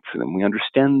experience them, we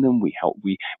understand them, we help,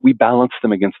 we balance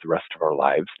them against the rest of our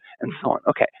lives, and so on.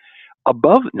 Okay,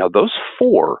 above now, those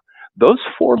four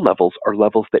levels are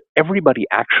levels that everybody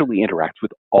actually interacts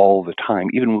with all the time,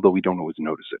 even though we don't always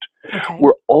notice it. Okay.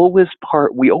 We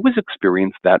always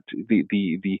experience that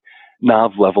the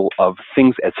nav level of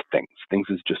things as things. Things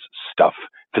as just stuff,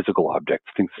 physical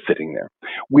objects, things sitting there.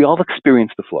 We all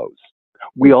experience the flows.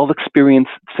 We all experience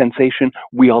sensation.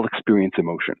 We all experience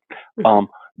emotion.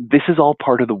 This is all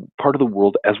part of the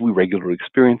world as we regularly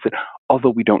experience it, although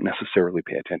we don't necessarily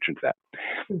pay attention to that.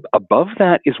 Above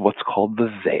that is what's called the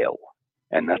veil,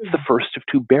 and that's the first of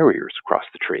two barriers across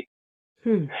the tree.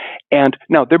 And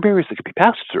now, they're barriers that can be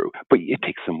passed through, but it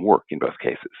takes some work in both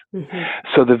cases.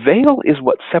 So the veil is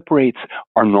what separates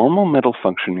our normal mental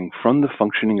functioning from the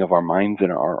functioning of our minds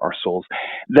and our souls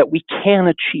that we can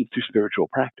achieve through spiritual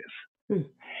practice.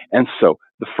 And so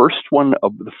the first one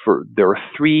of there are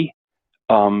three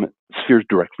spheres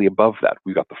directly above that.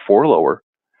 We've got the four lower,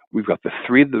 we've got the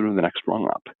three that are the next rung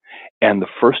up, and the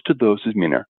first of those is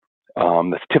Miner.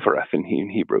 That's Tifereth in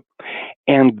Hebrew,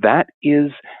 and that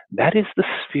is the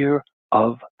sphere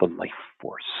of the life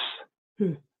force.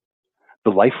 The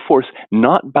life force,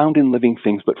 not bound in living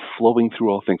things, but flowing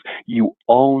through all things. You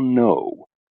all know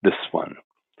this one.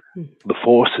 The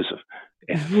forces of,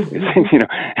 you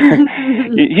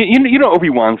know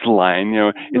Obi-Wan's line,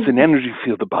 it's an energy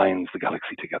field that binds the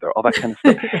galaxy together, all that kind of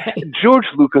stuff. Right. George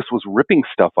Lucas was ripping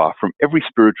stuff off from every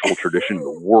spiritual tradition in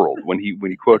the world when he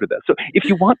quoted that. So if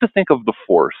you want to think of the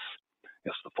force,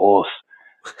 yes, the force.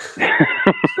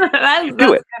 That's a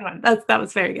good one. That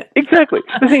was very good. Exactly.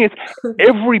 The thing is,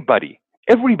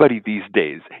 everybody these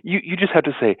days, you just have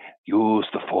to say, use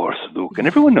the force, Luke, and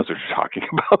everyone knows what you're talking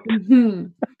about.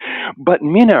 But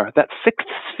Minar, that sixth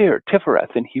sphere,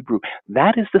 Tifereth in Hebrew,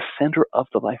 that is the center of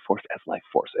the life force, as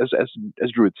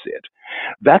Druids see it.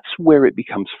 That's where it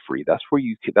becomes free. That's where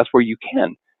you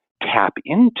can tap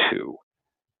into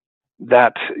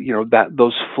that,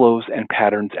 those flows and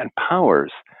patterns and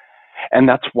powers. And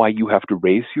that's why you have to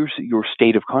raise your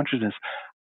state of consciousness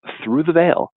through the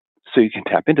veil, so you can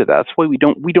tap into that. That's why we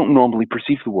don't normally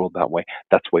perceive the world that way.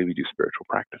 That's why we do spiritual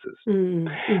practices.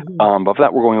 Above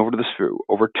that, we're going over to the sphere,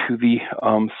 over to the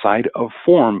side of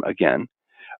form again.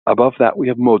 Above that, we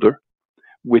have Moder,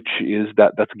 which is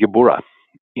that's Geburah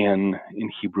in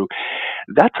Hebrew.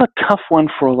 That's a tough one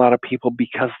for a lot of people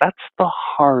because that's the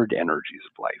hard energies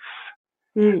of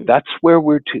life. That's where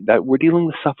we're dealing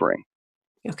with suffering,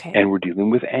 and we're dealing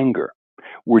with anger.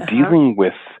 We're dealing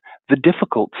with the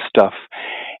difficult stuff,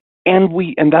 and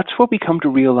that's where we come to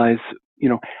realize,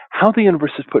 how the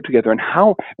universe is put together and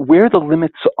where the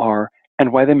limits are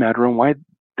and why they matter and why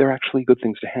they're actually good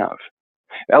things to have.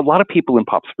 A lot of people in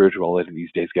pop spirituality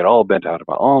these days get all bent out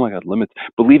about, oh my God, limits.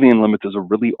 Believing in limits is a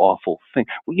really awful thing.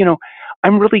 Well,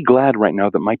 I'm really glad right now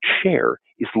that my chair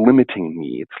is limiting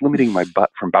me. It's limiting my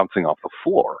butt from bouncing off the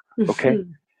floor. Okay.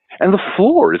 And the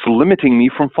floor is limiting me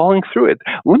from falling through it.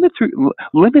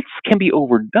 Limits can be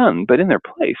overdone, but in their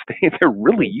place, they're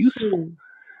really useful.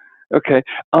 Okay.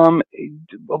 A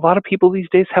lot of people these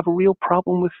days have a real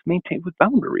problem with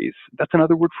boundaries. That's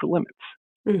another word for limits.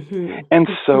 And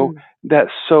so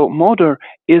Moder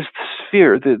is the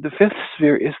sphere. The fifth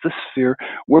sphere is the sphere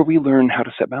where we learn how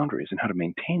to set boundaries and how to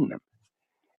maintain them.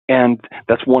 And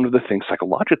that's one of the things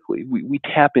psychologically we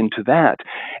tap into that,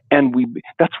 and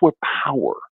that's where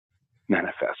power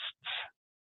manifests.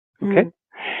 Okay.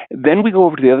 Then we go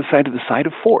over to the other side,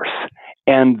 of force,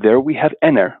 and there we have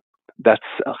Ener. That's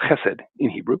Chesed in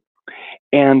Hebrew,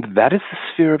 and that is the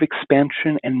sphere of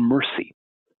expansion and mercy.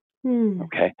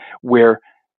 Okay, where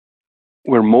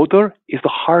Moder is the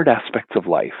hard aspects of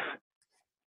life,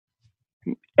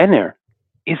 Ener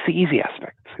is the easy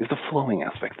aspects, is the flowing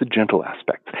aspects, the gentle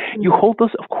aspects. You hold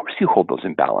those, of course,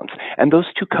 in balance, and those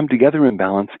two come together in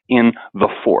balance in the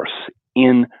force,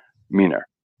 in Miner.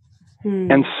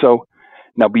 And so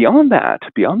now beyond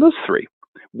those three,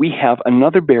 we have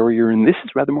another barrier, and this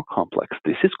is rather more complex.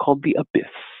 This is called the abyss.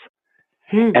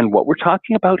 And what we're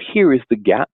talking about here is the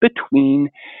gap between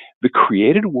the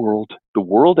created world, the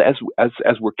world as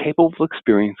we're capable of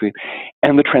experiencing,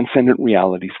 and the transcendent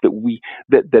realities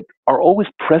that are always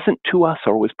present to us,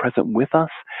 are always present with us,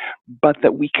 but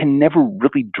that we can never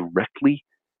really directly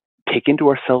take into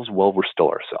ourselves while we're still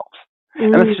ourselves.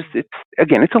 And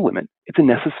it's a limit. It's a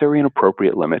necessary and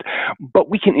appropriate limit, but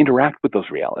we can interact with those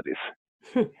realities.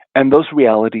 And those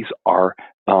realities are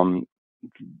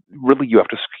really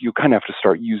you kind of have to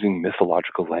start using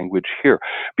mythological language here,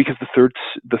 because the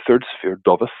third sphere,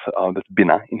 Doveth, that's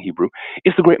Bina in Hebrew,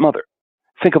 is the Great Mother.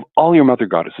 Think of all your mother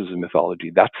goddesses in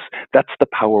mythology. That's the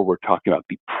power we're talking about,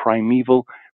 the primeval,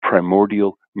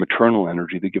 primordial, maternal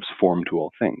energy that gives form to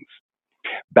all things.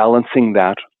 Balancing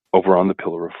that over on the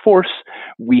pillar of force,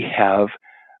 we have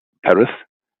Perith,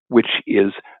 which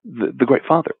is the Great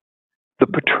Father. The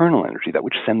paternal energy, that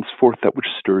which sends forth, that which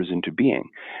stirs into being.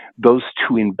 Those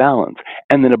two in balance.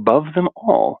 And then above them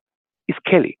all is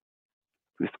Keli,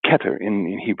 this Keter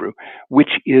in Hebrew, which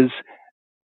is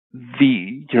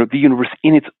the universe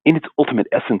in its ultimate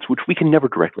essence, which we can never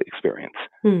directly experience.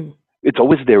 It's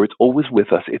always there. It's always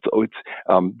with us.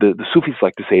 The Sufis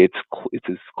like to say it's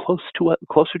as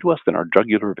closer to us than our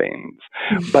jugular veins,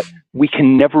 but we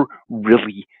can never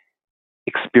really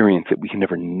experience it. We can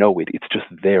never know it. It's just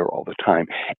there all the time.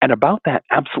 And about that,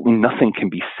 absolutely nothing can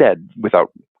be said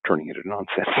without turning it into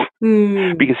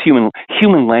nonsense, because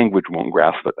human language won't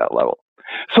grasp at that level.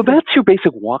 So that's your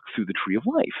basic walk through the tree of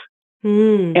life.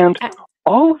 And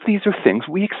all of these are things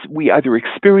we either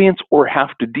experience or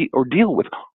have to deal with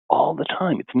all the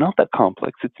time. It's not that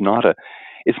complex. It's not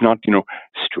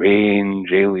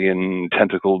strange alien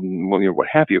tentacle, what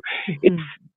have you.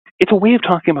 It's a way of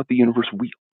talking about the universe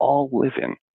we all live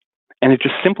in. And it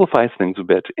just simplifies things a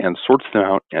bit and sorts them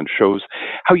out and shows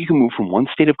how you can move from one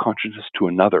state of consciousness to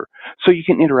another, so you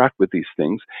can interact with these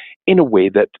things in a way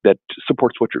that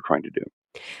supports what you're trying to do.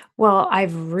 Well,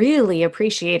 I've really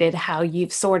appreciated how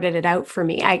you've sorted it out for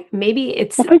me. Maybe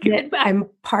it's that I'm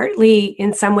partly,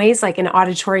 in some ways, like an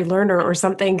auditory learner or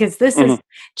something, because this is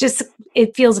just,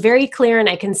 it feels very clear, and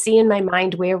I can see in my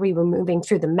mind where we were moving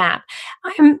through the map.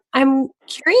 I'm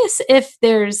curious if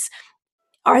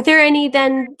are there any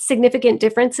then significant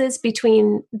differences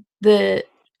between the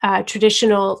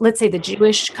traditional, let's say the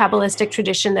Jewish Kabbalistic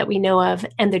tradition that we know of,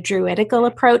 and the Druidical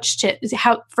approach to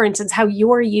how, for instance, how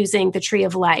you're using the Tree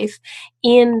of Life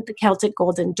in the Celtic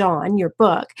Golden Dawn, your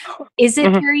book? Is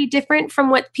it very different from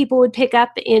what people would pick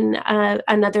up in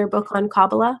another book on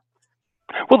Kabbalah?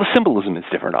 Well, the symbolism is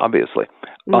different, obviously.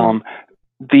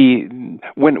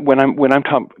 when I'm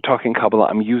talking Kabbalah,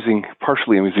 I'm using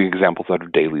examples out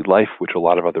of daily life, which a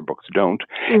lot of other books don't,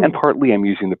 and partly I'm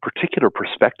using the particular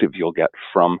perspective you'll get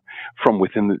from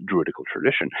within the Druidical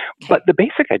tradition. Okay. But the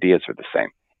basic ideas are the same.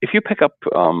 If you pick up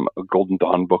a Golden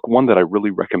Dawn book, one that I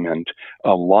really recommend,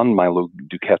 Lon Milo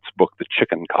Duquette's book, The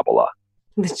Chicken Kabbalah.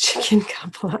 The Chicken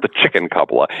Kabbalah. The Chicken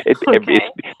Kabbalah.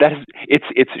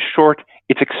 It's short.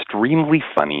 It's extremely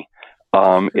funny.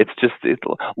 Lon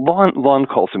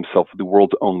calls himself the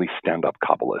world's only stand-up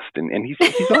Kabbalist, and he's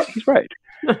right.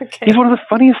 Okay. He's one of the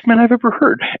funniest men I've ever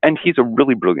heard, and he's a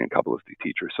really brilliant Kabbalistic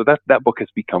teacher. So that book has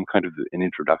become kind of an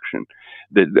introduction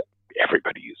that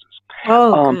everybody uses.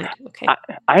 Oh, good. Okay.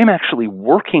 I am actually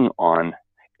working on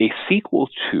a sequel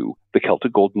to The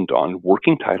Celtic Golden Dawn.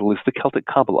 Working title is The Celtic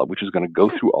Kabbalah, which is going to go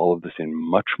through all of this in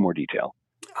much more detail.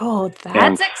 Oh,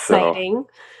 that's exciting.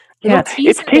 Yeah,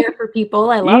 it's there for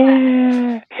people. I love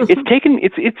it.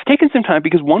 It's taken some time,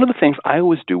 because one of the things I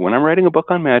always do when I'm writing a book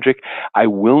on magic, I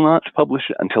will not publish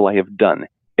it until I have done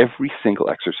every single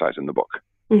exercise in the book.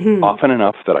 Often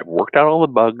enough that I've worked out all the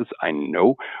bugs, I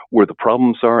know where the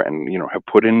problems are, and have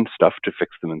put in stuff to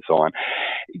fix them and so on.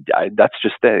 That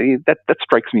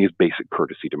strikes me as basic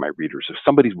courtesy to my readers. If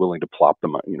somebody's willing to plop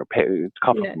them,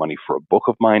 cough up money for a book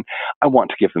of mine, I want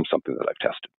to give them something that I've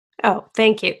tested. Oh,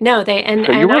 thank you. No, and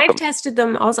I've tested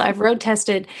them also. I've road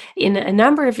tested in a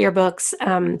number of your books.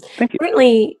 Thank you.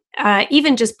 Certainly,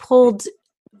 even just pulled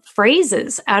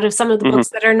phrases out of some of the books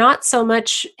that are not so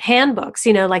much handbooks,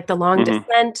 like The Long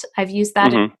Descent. I've used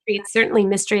that in It's certainly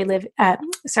Mystery Teachings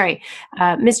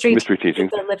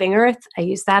of the Living Earth. I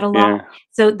use that a lot. Yeah.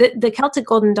 So the Celtic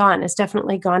Golden Dawn has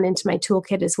definitely gone into my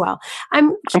toolkit as well.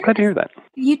 I'm glad to hear that.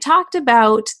 You talked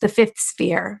about the fifth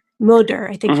sphere, Moder,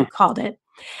 I think you called it.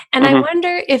 And I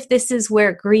wonder if this is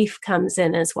where grief comes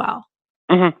in as well.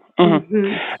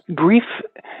 Grief,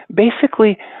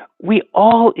 basically, we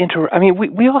all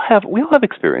we all have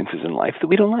experiences in life that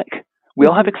we don't like. We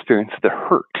all have experiences that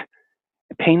hurt.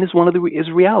 Pain is is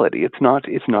reality. It's not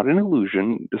an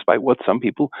illusion, despite what some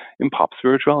people in pop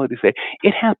spirituality say.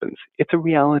 It happens. It's a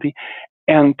reality.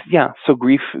 And so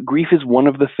grief is one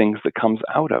of the things that comes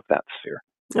out of that sphere.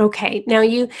 Okay. Now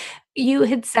you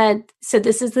had said, so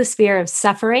this is the sphere of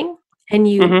suffering, and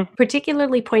you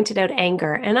particularly pointed out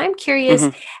anger. And I'm curious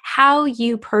how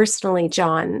you personally,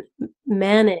 John,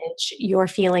 manage your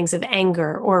feelings of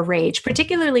anger or rage,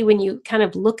 particularly when you kind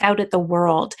of look out at the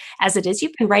world as it is.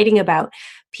 You've been writing about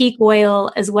peak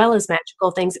oil as well as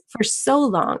magical things for so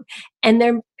long. And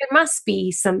there must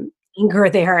be some anger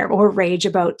there or rage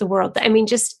about the world. I mean,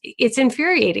 just it's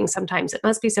infuriating sometimes. It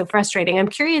must be so frustrating. I'm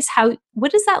curious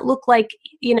what does that look like,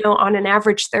 on an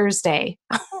average Thursday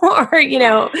or,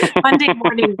 Monday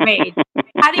morning rage?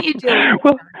 How do you deal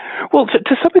with it? Well,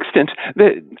 to some extent,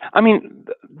 there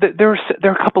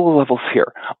are a couple of levels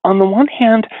here. On the one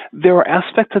hand, there are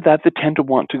aspects of that tend to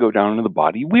want to go down into the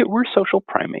body. We're social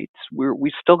primates.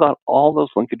 We still got all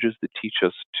those linkages that teach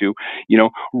us to,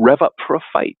 rev up for a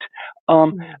fight.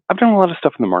 I've done a lot of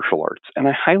stuff in the martial arts, and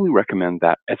I highly recommend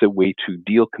that as a way to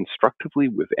deal constructively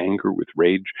with anger, with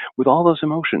rage, with all those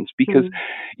emotions. Because,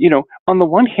 on the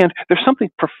one hand, there's something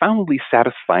profoundly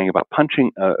satisfying about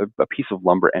punching a piece of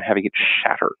lumber and having it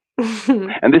shatter.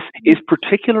 And this is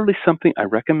particularly something I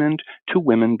recommend to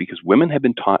women, because women have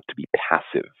been taught to be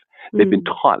passive. They've been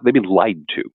lied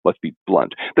to, let's be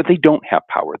blunt, that they don't have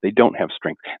power, they don't have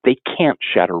strength, they can't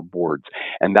shatter boards.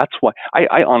 And that's why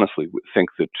I honestly think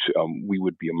that we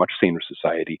would be a much saner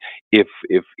society if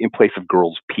in place of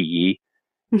girls' PE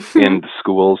in the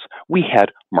schools, we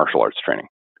had martial arts training.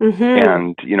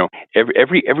 And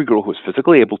every girl who is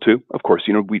physically able to, of course,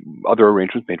 other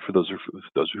arrangements made for those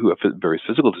who have various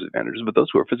physical disadvantages, but those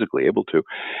who are physically able to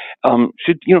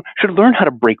should learn how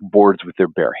to break boards with their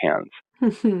bare hands,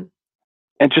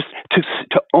 and just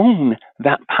to own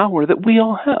that power that we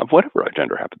all have, whatever our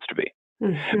gender happens to be.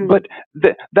 But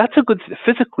that's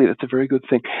physically, that's a very good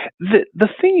thing. The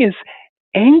thing is,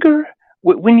 anger.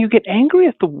 When you get angry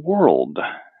at the world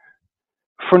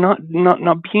for not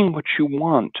being what you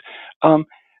want,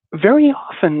 very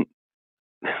often,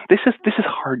 this is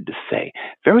hard to say.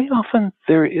 Very often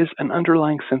there is an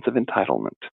underlying sense of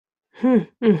entitlement, a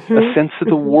sense that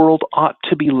the world ought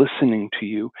to be listening to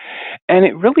you, and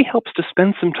it really helps to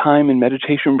spend some time in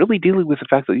meditation, really dealing with the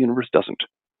fact that the universe doesn't.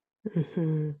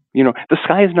 The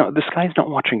sky is not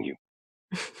watching you.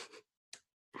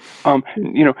 And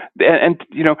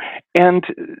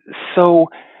so.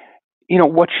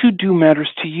 What you do matters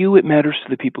to you. It matters to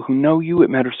the people who know you. It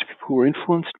matters to people who are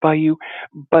influenced by you.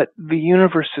 But the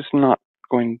universe is not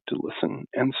going to listen.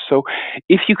 And so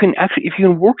if you can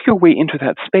work your way into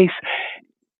that space,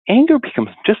 anger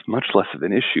becomes just much less of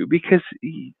an issue because,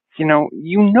 the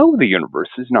universe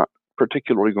is not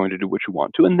particularly going to do what you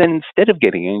want to. And then instead of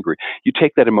getting angry, you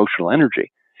take that emotional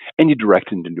energy and you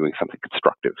direct it into doing something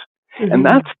constructive. Mm-hmm. And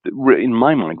that's, in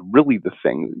my mind, really the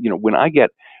thing. When I get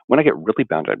really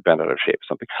bent out of shape or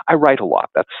something, I write a lot.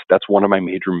 That's one of my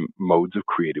major modes of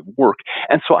creative work.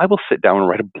 And so I will sit down and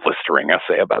write a blistering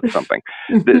essay about something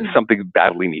that something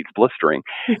badly needs blistering,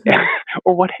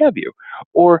 or what have you.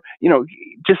 Or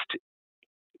just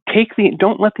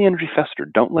don't let the energy fester.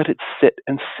 Don't let it sit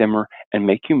and simmer and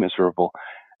make you miserable.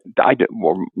 I don't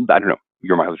know.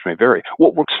 Your mileage may vary.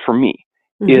 What works for me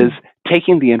is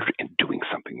taking the energy and doing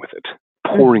something with it,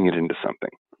 pouring it into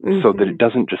something so that it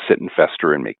doesn't just sit and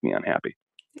fester and make me unhappy.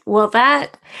 Well, if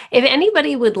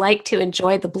anybody would like to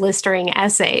enjoy the blistering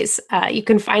essays, you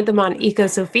can find them on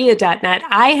ecosophia.net.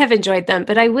 I have enjoyed them,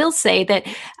 but I will say that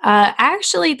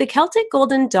actually the Celtic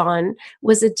Golden Dawn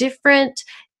was a different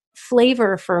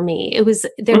flavor for me. It was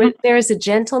there is a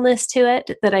gentleness to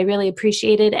it that I really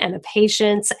appreciated, and a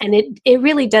patience, and it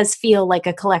really does feel like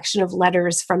a collection of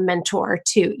letters from mentor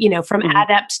to from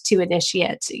adept to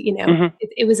initiate.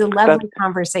 It was a lovely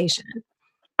conversation.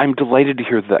 I'm delighted to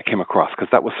hear that came across, because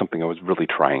that was something I was really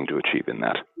trying to achieve in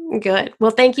that. Good.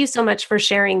 Well, thank you so much for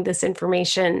sharing this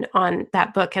information on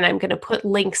that book, and I'm going to put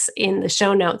links in the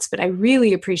show notes, but I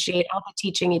really appreciate all the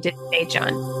teaching you did today,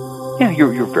 John. Yeah,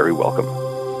 you're very welcome.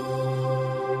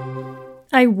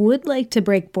 I would like to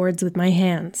break boards with my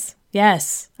hands.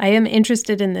 Yes, I am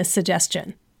interested in this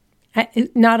suggestion.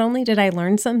 Not only did I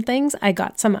learn some things, I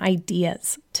got some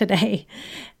ideas today.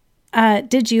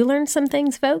 Did you learn some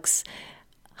things, folks?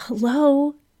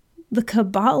 Hello, the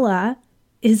Kabbalah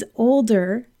is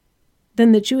older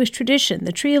than the Jewish tradition.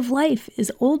 The Tree of Life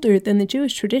is older than the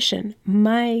Jewish tradition.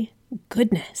 My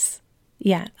goodness.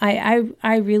 Yeah,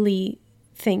 I really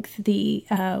think the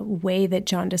way that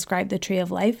John described the Tree of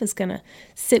Life is going to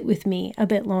sit with me a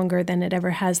bit longer than it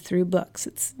ever has through books.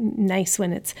 It's nice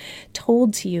when it's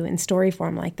told to you in story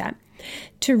form like that.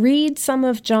 To read some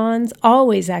of John's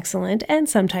always excellent and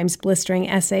sometimes blistering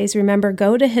essays, remember,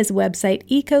 go to his website,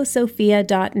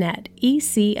 ecosophia.net,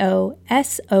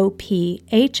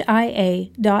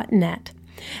 ecosophia.net.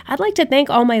 I'd like to thank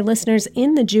all my listeners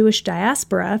in the Jewish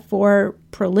diaspora for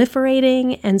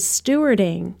proliferating and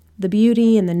stewarding the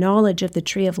beauty and the knowledge of the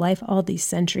Tree of Life all these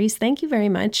centuries. Thank you very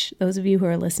much, those of you who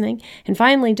are listening. And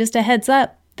finally, just a heads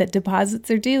up that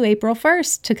deposits are due April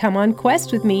 1st to come on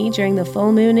quest with me during the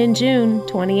full moon in June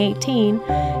 2018.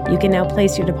 You can now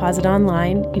place your deposit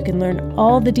online. You can learn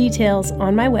all the details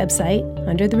on my website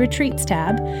under the Retreats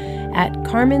tab at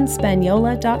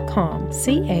carmenspanyola.com,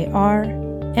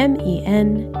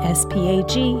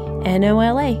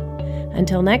 CarmenSpagnola.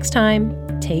 Until next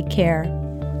time, take care.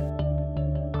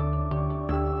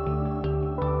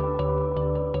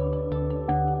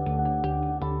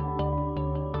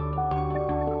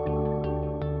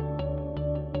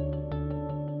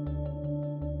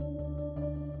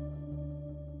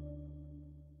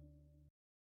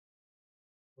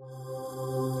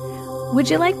 Would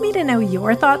you like me to know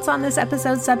your thoughts on this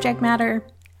episode's subject matter?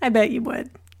 I bet you would.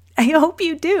 I hope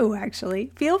you do,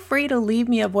 actually. Feel free to leave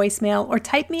me a voicemail or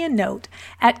type me a note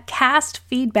at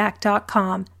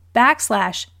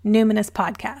castfeedback.com/Numinous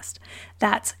Podcast.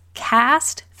 That's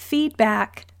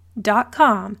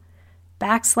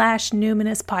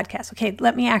castfeedback.com/Numinous Podcast. Okay,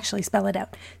 let me actually spell it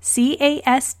out.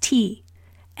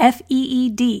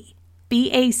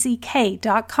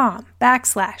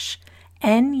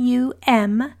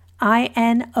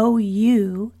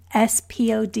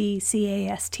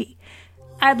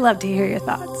 I'd love to hear your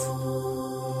thoughts.